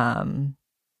of.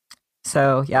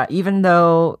 So yeah, even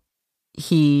though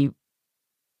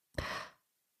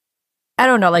I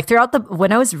don't know, like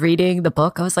when I was reading the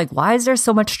book, I was like, why is there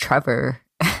so much Trevor?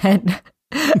 And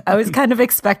I was kind of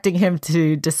expecting him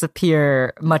to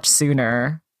disappear much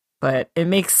sooner, but it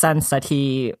makes sense that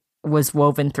he was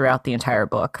woven throughout the entire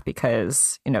book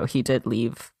because, he did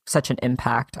leave such an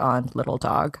impact on Little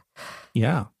Dog.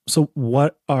 Yeah. So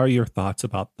what are your thoughts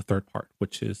about the third part,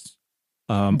 which is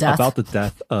Death. about the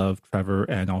death of Trevor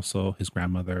and also his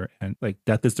grandmother? And like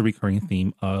death is the recurring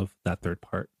theme of that third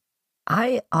part.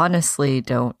 I honestly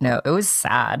don't know. It was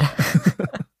sad.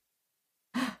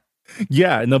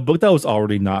 Yeah, in a book that was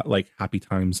already not like happy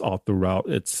times all throughout,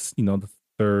 it's, the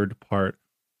third part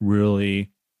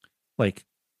really, like,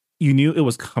 you knew it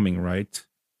was coming, right?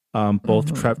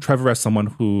 Both Trevor as someone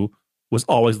who was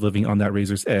always living on that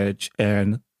razor's edge,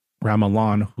 and Grandma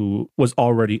Lon, who was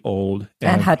already old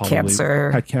and had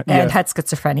cancer had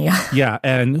schizophrenia. Yeah,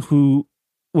 and who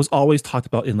was always talked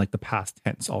about in like the past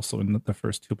tense, also in the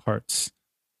first two parts.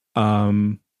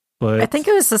 But I think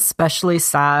it was especially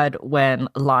sad when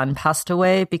Lon passed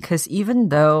away, because even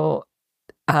though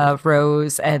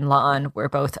Rose and Lon were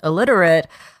both illiterate,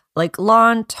 like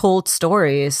Lon told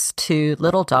stories to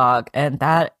Little Dog, and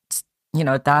that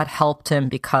helped him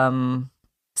become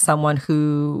someone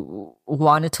who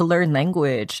wanted to learn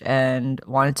language and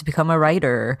wanted to become a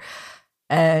writer.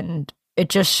 And it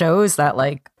just shows that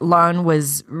like Lon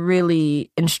was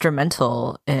really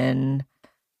instrumental in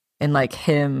like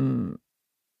him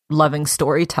loving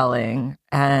storytelling.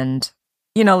 And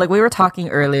like we were talking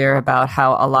earlier about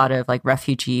how a lot of like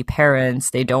refugee parents,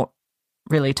 they don't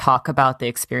really talk about the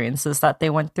experiences that they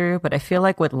went through, but I feel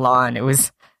like with Lon it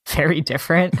was very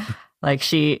different. Like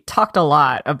she talked a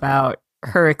lot about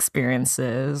her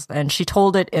experiences, and she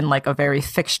told it in like a very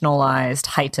fictionalized,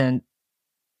 heightened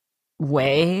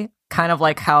way, kind of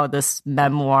like how this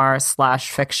memoir /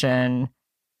 fiction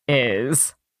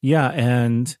is. Yeah,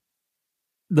 and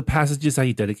the passages that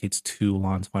he dedicates to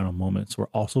Lon's final moments were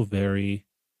also very,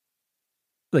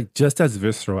 like, just as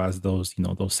visceral as those,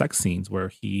 those sex scenes where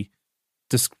he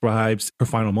describes her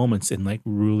final moments in like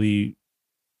really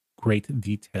great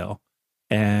detail.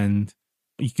 And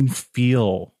you can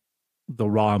feel the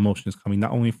raw emotions coming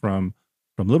not only from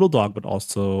Little Dog, but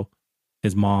also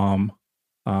his mom,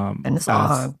 and his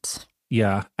aunt.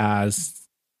 Yeah, as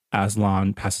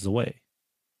Lon passes away.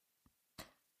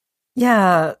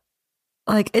 Yeah,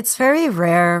 like it's very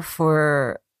rare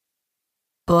for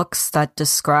books that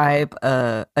describe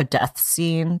a death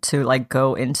scene to like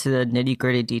go into the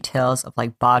nitty-gritty details of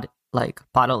like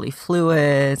bodily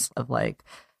fluids, of like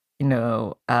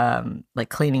like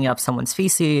cleaning up someone's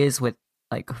feces with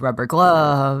like rubber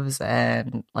gloves.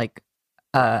 And like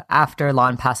after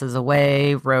Lon passes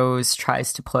away, Rose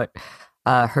tries to put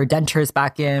her dentures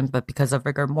back in, but because of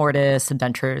rigor mortis, the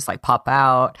dentures like pop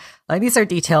out. Like these are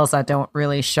details that don't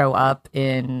really show up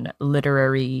in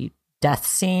literary death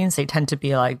scenes. They tend to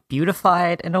be like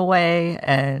beautified in a way,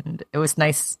 and it was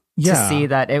nice to see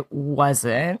that it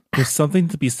wasn't. There's something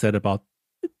to be said about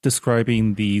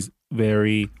describing these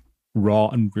very raw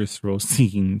and visceral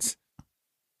scenes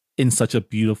in such a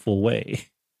beautiful way.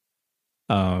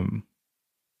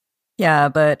 Yeah,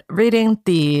 but reading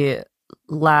the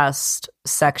last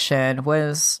section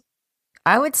was,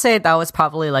 I would say that was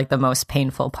probably like the most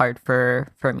painful part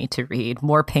for me to read.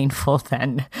 More painful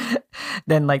than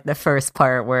like the first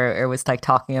part, where it was like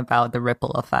talking about the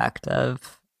ripple effect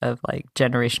of like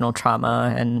generational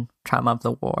trauma and trauma of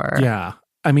the war. Yeah.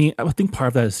 I mean, I think part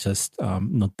of that is just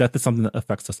death is something that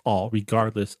affects us all,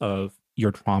 regardless of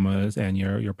your traumas and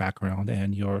your background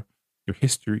and your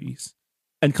histories.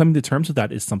 And coming to terms with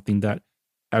that is something that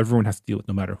everyone has to deal with,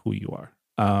 no matter who you are.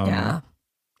 Yeah.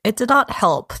 It did not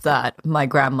help that my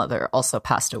grandmother also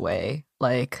passed away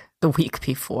like the week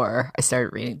before I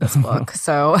started reading this book.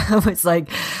 So it was like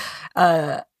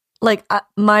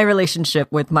my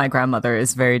relationship with my grandmother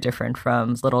is very different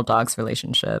from Little Dog's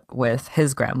relationship with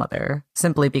his grandmother,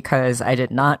 simply because I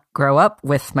did not grow up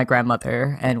with my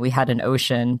grandmother and we had an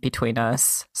ocean between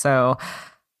us. So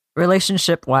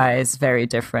relationship wise, very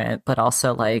different, but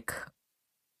also like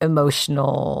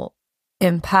emotional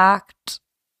impact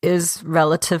is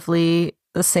relatively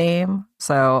the same.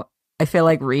 So I feel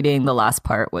like reading the last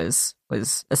part was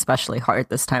especially hard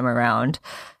this time around.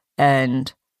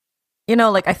 And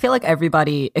like I feel like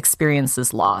everybody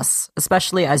experiences loss,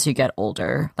 especially as you get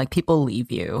older. Like people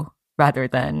leave you rather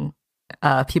than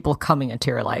people coming into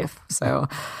your life. So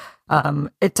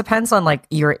it depends on like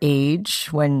your age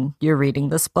when you're reading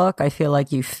this book. I feel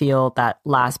like you feel that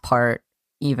last part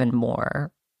even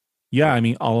more. Yeah, I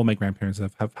mean, all of my grandparents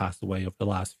have passed away over the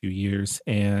last few years.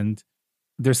 And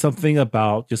there's something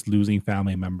about just losing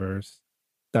family members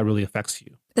that really affects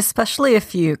you. Especially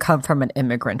if you come from an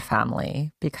immigrant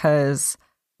family, because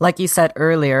like you said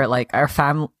earlier, like our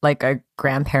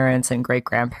grandparents and great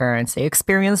grandparents, they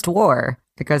experienced war,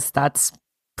 because that's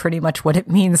pretty much what it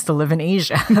means to live in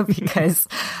Asia because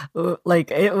like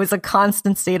it was a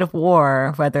constant state of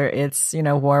war, whether it's, you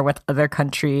know, war with other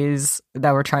countries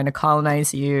that were trying to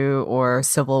colonize you or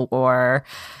civil war.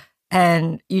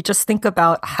 And you just think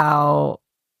about how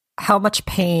much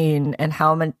pain and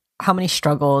how many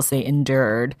struggles they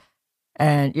endured.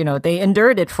 And, you know, they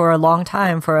endured it for a long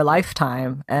time, for a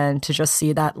lifetime. And to just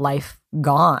see that life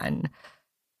gone,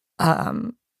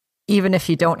 even if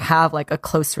you don't have like a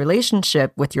close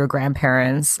relationship with your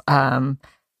grandparents,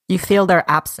 you feel their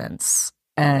absence.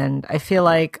 And I feel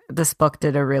like this book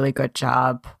did a really good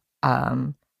job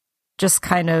just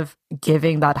kind of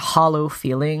giving that hollow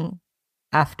feeling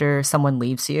after someone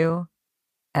leaves you,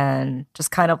 and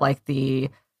just kind of like the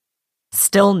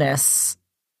stillness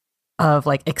of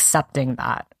like accepting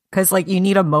that, because like you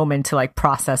need a moment to like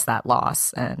process that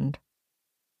loss. And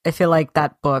I feel like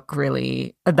that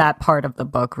part of the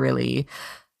book really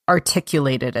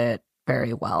articulated it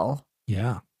very well.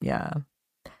 Yeah.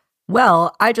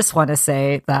 Well, I just want to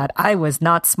say that I was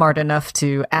not smart enough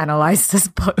to analyze this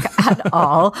book at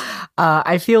all.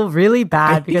 I feel really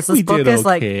bad because this book is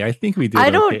like, I think we did. I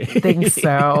don't think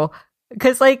so.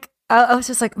 Because like, I was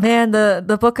just like, man,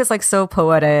 the book is like so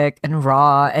poetic and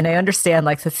raw, and I understand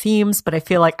like the themes, but I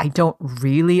feel like I don't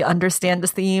really understand the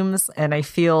themes, and I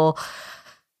feel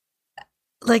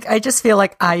like I just feel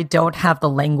like I don't have the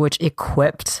language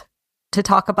equipped to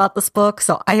talk about this book.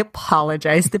 So I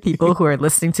apologize to people who are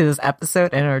listening to this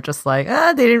episode and are just like,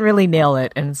 they didn't really nail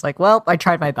it. And it's like, well, I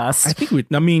tried my best.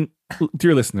 I mean,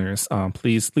 dear listeners,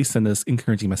 please send us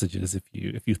encouraging messages if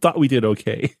you thought we did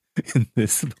okay in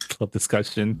this club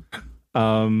discussion.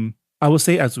 I will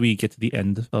say as we get to the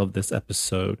end of this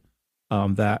episode,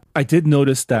 that I did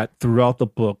notice that throughout the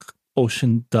book,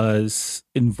 Ocean does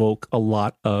invoke a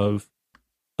lot of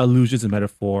allusions and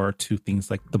metaphor to things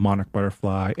like the monarch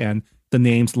butterfly, and the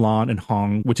names Lan and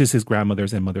Hong, which is his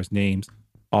grandmother's and mother's names,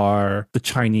 are the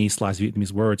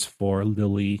Chinese/Vietnamese words for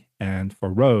lily and for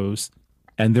rose.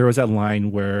 And there was that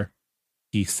line where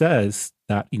he says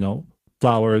that, you know,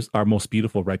 flowers are most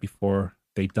beautiful right before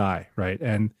they die, right?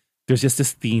 And there's just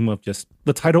this theme of just,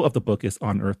 the title of the book is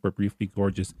On Earth We're Briefly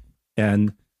Gorgeous,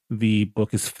 and the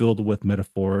book is filled with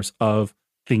metaphors of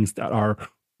things that are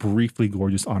briefly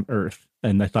gorgeous on Earth.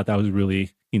 And I thought that was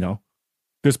really, you know,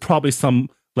 there's probably some,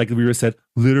 like we said,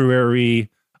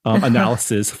 literary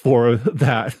analysis for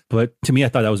that. But to me, I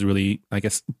thought that was really, I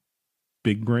guess,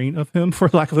 big brain of him, for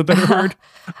lack of a better word.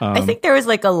 I think there was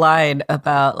like a line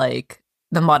about like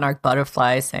the monarch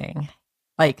butterfly saying,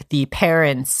 like, the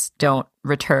parents don't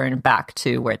return back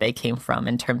to where they came from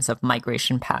in terms of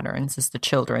migration patterns. It's the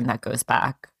children that goes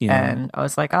back. Yeah. And I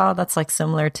was like, oh, that's like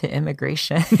similar to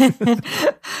immigration.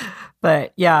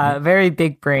 But yeah, very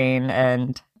big brain.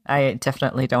 And I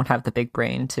definitely don't have the big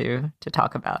brain to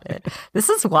talk about it. This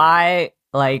is why,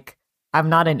 like, I'm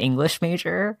not an English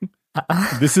major.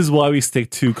 This is why we stick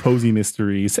to cozy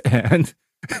mysteries and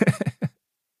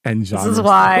genres. This is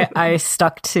why I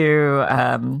stuck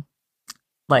to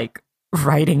like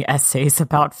writing essays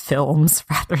about films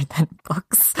rather than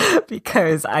books,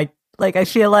 because I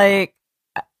feel like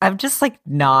I'm just like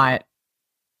not.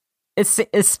 It's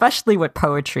especially with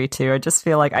poetry too. I just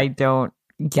feel like I don't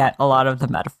get a lot of the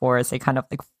metaphors. They kind of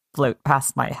like float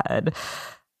past my head.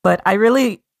 But I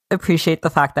really appreciate the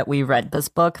fact that we read this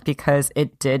book because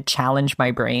it did challenge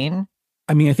my brain.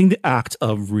 I mean, I think the act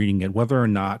of reading it, whether or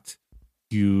not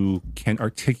you can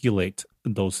articulate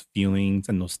those feelings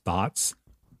and those thoughts,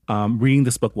 reading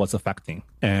this book was affecting.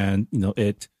 And, you know,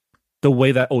 the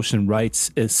way that Ocean writes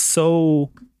is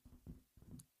so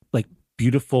like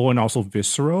beautiful and also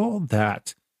visceral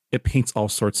that it paints all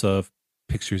sorts of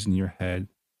pictures in your head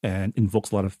and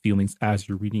invokes a lot of feelings as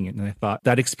you're reading it. And I thought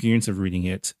that experience of reading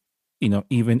it, you know,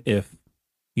 even if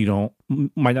you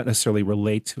might not necessarily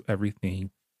relate to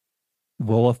everything,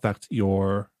 will affect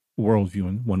your worldview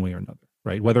in one way or another,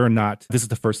 right? Whether or not this is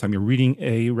the first time you're reading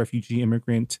a refugee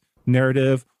immigrant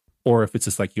narrative, or if it's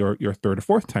just like your third or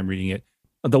fourth time reading it,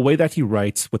 the way that he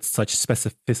writes with such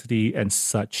specificity and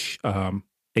such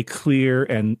a clear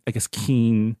and, I guess,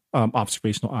 keen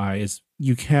observational eye is,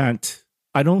 you can't,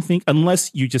 I don't think, unless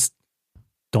you just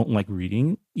don't like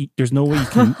reading, there's no way you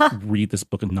can read this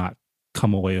book and not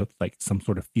come away with like some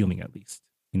sort of feeling, at least,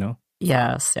 you know?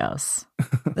 Yes.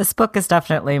 This book is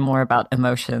definitely more about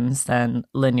emotions than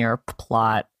linear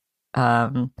plot.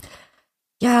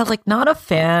 Yeah, like not a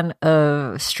fan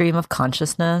of stream of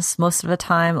consciousness most of the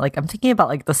time. Like I'm thinking about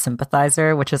like The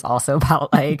Sympathizer, which is also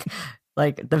about like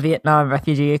the Vietnam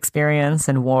refugee experience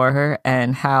and war,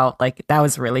 and how like that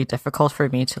was really difficult for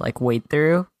me to like wade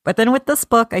through. But then with this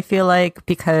book, I feel like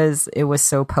because it was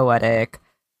so poetic,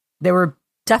 there were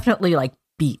definitely like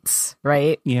beats,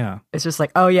 right? Yeah. It's just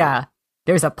like, oh yeah,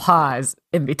 there's a pause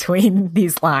in between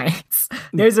these lines.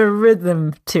 There's a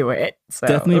rhythm to it. So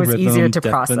Definitely it was rhythm, easier to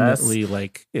process. definitely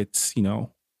like it's,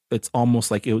 it's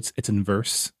almost like it's in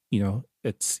verse,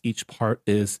 it's each part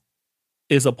is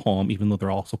a poem, even though they're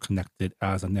also connected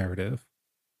as a narrative.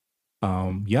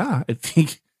 Yeah, I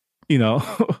think,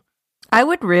 I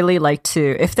would really like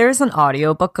to, if there's an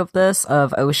audiobook of this,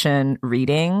 of Ocean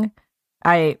reading,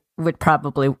 I would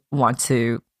probably want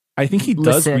to I think he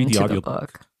does listen read the to audiobook. the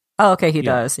book. Oh, okay, he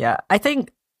Yeah. does, yeah. I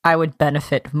think I would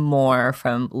benefit more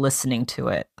from listening to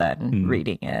it than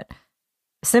reading it.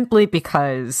 Simply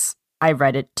because I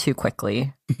read it too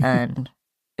quickly, and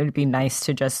it would be nice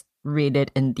to just read it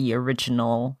in the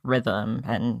original rhythm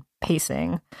and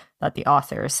pacing that the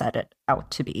author set it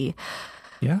out to be.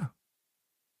 Yeah.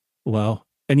 Well,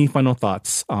 any final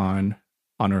thoughts on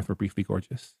Earth We're Briefly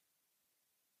Gorgeous?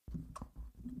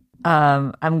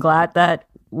 I'm glad that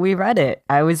we read it.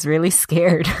 I was really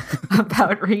scared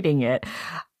about reading it.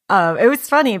 It was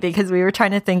funny because we were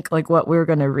trying to think like what we were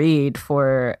going to read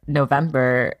for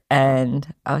November,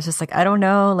 and I was just like, I don't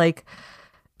know, like,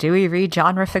 do we read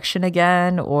genre fiction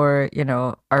again, or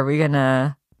are we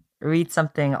gonna read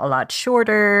something a lot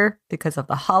shorter because of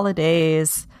the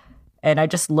holidays? And I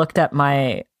just looked at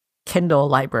my Kindle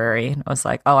library and I was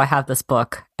like, oh, I have this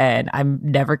book and I'm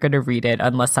never gonna read it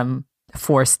unless I'm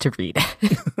forced to read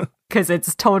it because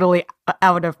it's totally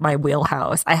out of my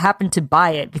wheelhouse. I happened to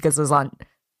buy it because it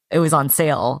was on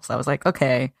sale, so I was like,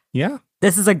 okay, Yeah.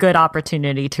 this is a good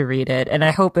opportunity to read it, and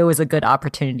I hope it was a good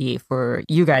opportunity for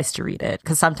you guys to read it,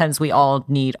 because sometimes we all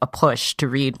need a push to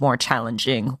read more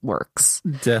challenging works.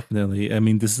 Definitely. I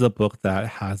mean, this is a book that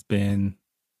has been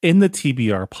in the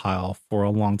TBR pile for a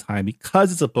long time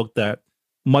because it's a book that,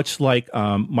 much like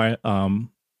Minor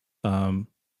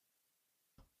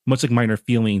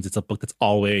Feelings, it's a book that's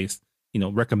always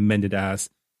recommended as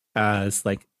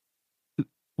like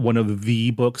one of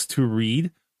the books to read,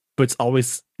 but it's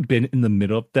always been in the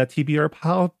middle of that TBR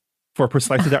pile for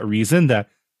precisely that reason, that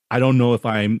I don't know if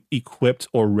I'm equipped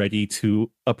or ready to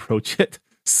approach it.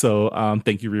 So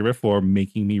thank you, Rira, for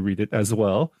making me read it as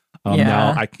well.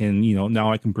 Now I can,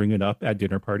 now I can bring it up at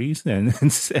dinner parties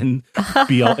and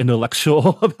be all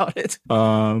intellectual about it.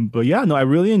 But yeah, no, I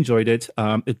really enjoyed it.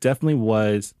 It definitely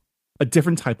was a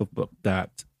different type of book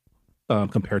that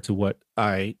compared to what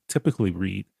I typically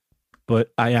read.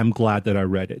 But I am glad that I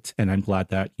read it, and I'm glad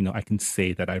that I can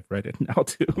say that I've read it now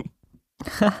too.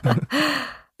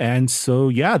 And so,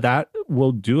 yeah, that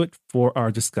will do it for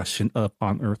our discussion of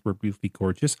On Earth We're Briefly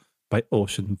Gorgeous by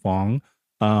Ocean Vuong.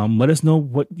 Let us know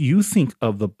what you think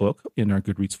of the book in our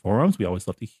Goodreads forums. We always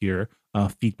love to hear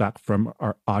feedback from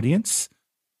our audience.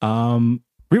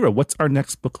 Rira, what's our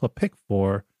next book club pick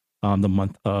for the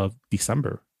month of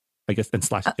December, I guess, and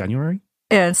 / January?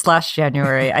 And /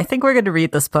 January. I think we're going to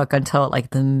read this book until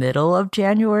like the middle of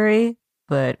January,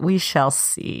 but we shall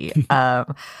see.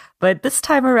 But this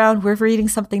time around, we're reading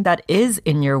something that is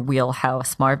in your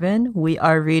wheelhouse, Marvin. We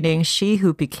are reading She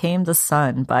Who Became the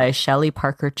Sun by Shelley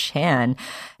Parker Chan,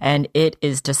 and it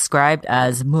is described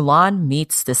as Mulan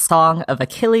meets the Song of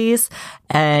Achilles,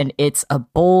 and it's a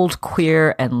bold,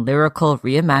 queer, and lyrical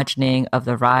reimagining of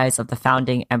the rise of the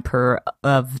founding emperor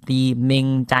of the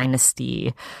Ming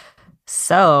Dynasty.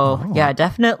 So, yeah,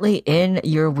 definitely in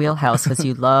your wheelhouse because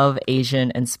you love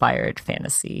Asian-inspired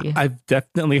fantasy. I've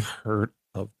definitely heard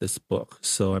of this book,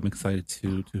 so I'm excited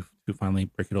to finally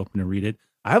break it open and read it.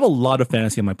 I have a lot of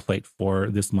fantasy on my plate for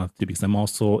this month too, because I'm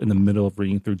also in the middle of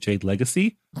reading through Jade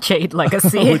Legacy. Jade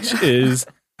Legacy. Which is,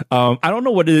 I don't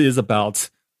know what it is about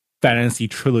fantasy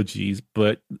trilogies,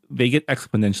 but they get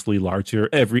exponentially larger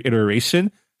every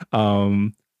iteration.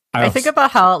 I think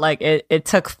about how like it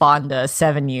took Fonda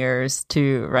 7 years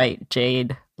to write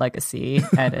Jade Legacy,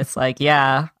 and it's like,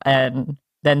 yeah, and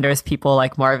then there's people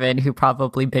like Marvin who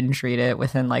probably binge read it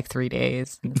within like 3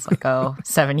 days, and it's like, oh,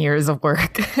 7 years of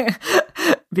work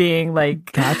being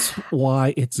like, that's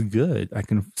why it's good. I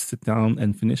can sit down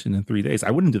and finish it in 3 days.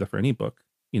 I wouldn't do that for any book,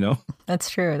 That's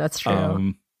true.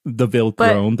 The Veiled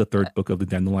Throne, the third book of the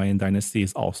Dandelion Dynasty,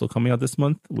 is also coming out this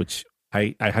month, which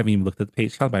I haven't even looked at the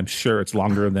page count, but I'm sure it's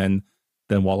longer than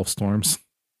Wall of Storms.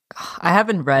 I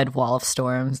haven't read Wall of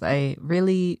Storms. I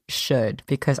really should,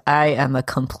 because I am a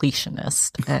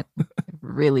completionist and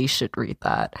really should read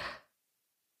that.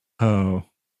 Oh,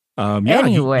 yeah.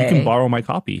 Anyway, you can borrow my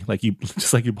copy, like you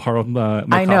borrowed my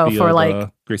I know, copy for of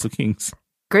like Grace of Kings.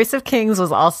 Grace of Kings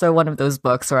was also one of those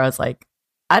books where I was like,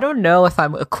 I don't know if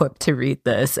I'm equipped to read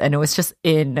this. And it was just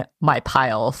in my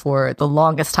pile for the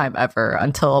longest time ever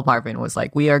until Marvin was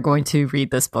like, we are going to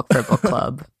read this book for book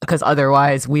club because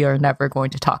otherwise we are never going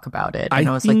to talk about it. And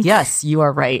I was like, yes, you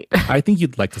are right. I think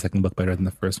you'd like the second book better than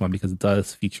the first one because it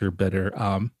does feature better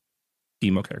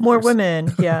female characters. More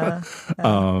women, yeah.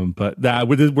 But that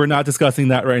we're not discussing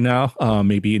that right now.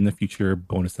 Maybe in the future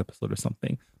bonus episode or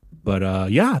something. But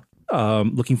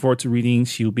looking forward to reading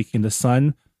She Who Became the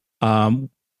Sun.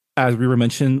 As we were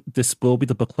mentioned, this will be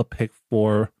the book club pick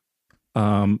for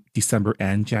December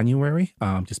and January,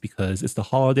 just because it's the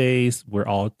holidays. We're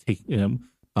all taking,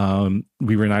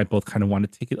 Riri and I both kind of want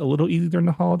to take it a little easy during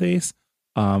the holidays.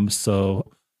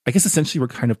 So I guess essentially we're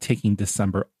kind of taking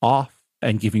December off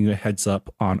and giving you a heads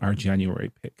up on our January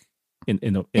pick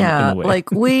in a way.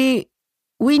 Like we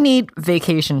need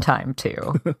vacation time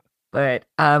too, but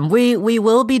we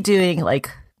will be doing like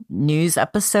news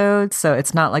episodes, so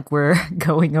it's not like we're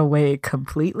going away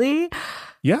completely.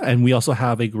 Yeah, and we also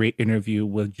have a great interview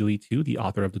with Julie too, the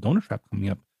author of The Donor Trap, coming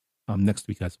up next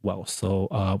week as well. So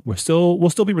we'll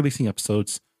still be releasing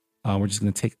episodes. We're just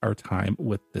going to take our time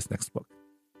with this next book.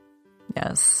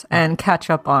 Yes, and catch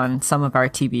up on some of our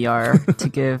TBR to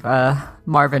give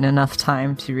Marvin enough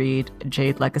time to read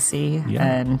Jade Legacy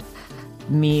and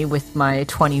me with my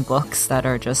 20 books that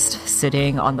are just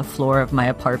sitting on the floor of my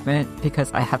apartment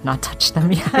because I have not touched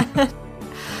them yet.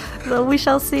 So we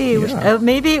shall see. Yeah.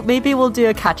 Maybe we'll do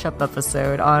a catch-up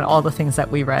episode on all the things that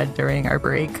we read during our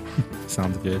break.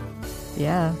 Sounds good.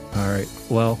 Yeah. All right.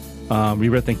 Well,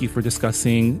 Rira, thank you for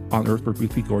discussing On Earth We're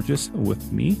Briefly Gorgeous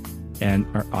with me and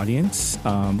our audience.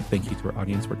 Thank you to our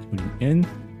audience for tuning in.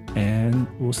 And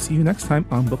we'll see you next time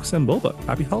on Books and Boba.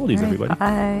 Happy holidays, everybody.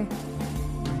 Bye.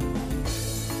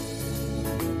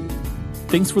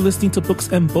 Thanks for listening to Books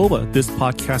and Boba. This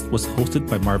podcast was hosted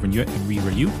by Marvin Yue and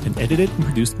Rira Yu and edited and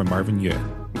produced by Marvin Yue.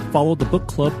 Follow the book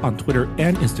club on Twitter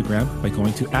and Instagram by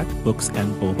going to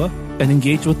 @BooksandBoba and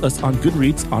engage with us on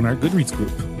Goodreads on our Goodreads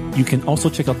group. You can also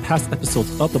check out past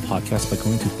episodes of the podcast by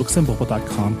going to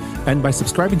booksandboba.com and by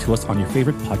subscribing to us on your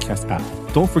favorite podcast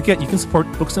app. Don't forget, you can support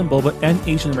Books and Boba and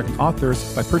Asian American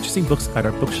authors by purchasing books at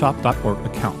our bookshop.org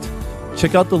account.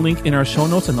 Check out the link in our show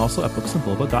notes and also at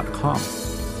booksandboba.com.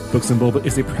 Books and Boba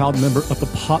is a proud member of the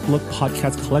Potluck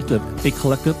Podcast Collective, a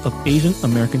collective of Asian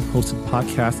American hosted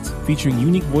podcasts featuring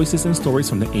unique voices and stories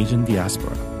from the Asian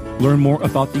diaspora. Learn more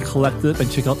about the collective and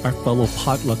check out our fellow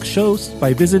Potluck shows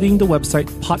by visiting the website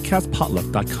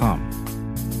podcastpotluck.com.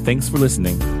 Thanks for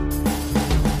listening.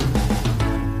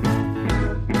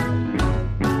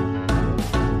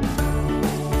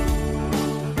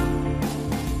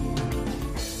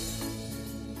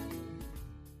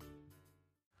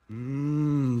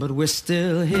 But we're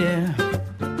still here,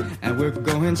 and we're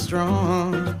going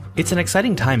strong. It's an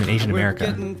exciting time in Asian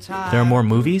America. There are more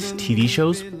movies, TV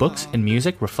shows, books, and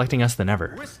music reflecting us than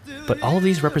ever. But all of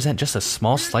these represent just a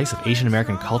small slice of Asian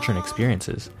American culture and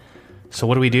experiences. So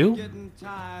what do?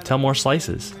 Tell more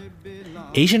slices.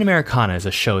 Asian Americana is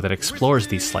a show that explores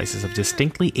these slices of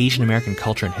distinctly Asian American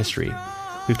culture and history.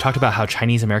 We've talked about how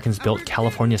Chinese Americans built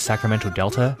California's Sacramento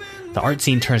Delta, the art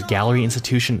scene turns gallery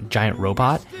institution Giant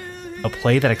Robot, a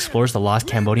play that explores the lost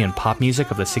Cambodian pop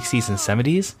music of the 60s and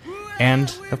 70s,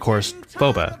 and, of course,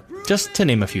 Boba, just to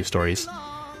name a few stories.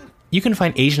 You can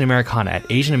find Asian Americana at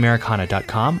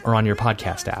asianamericana.com or on your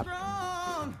podcast app.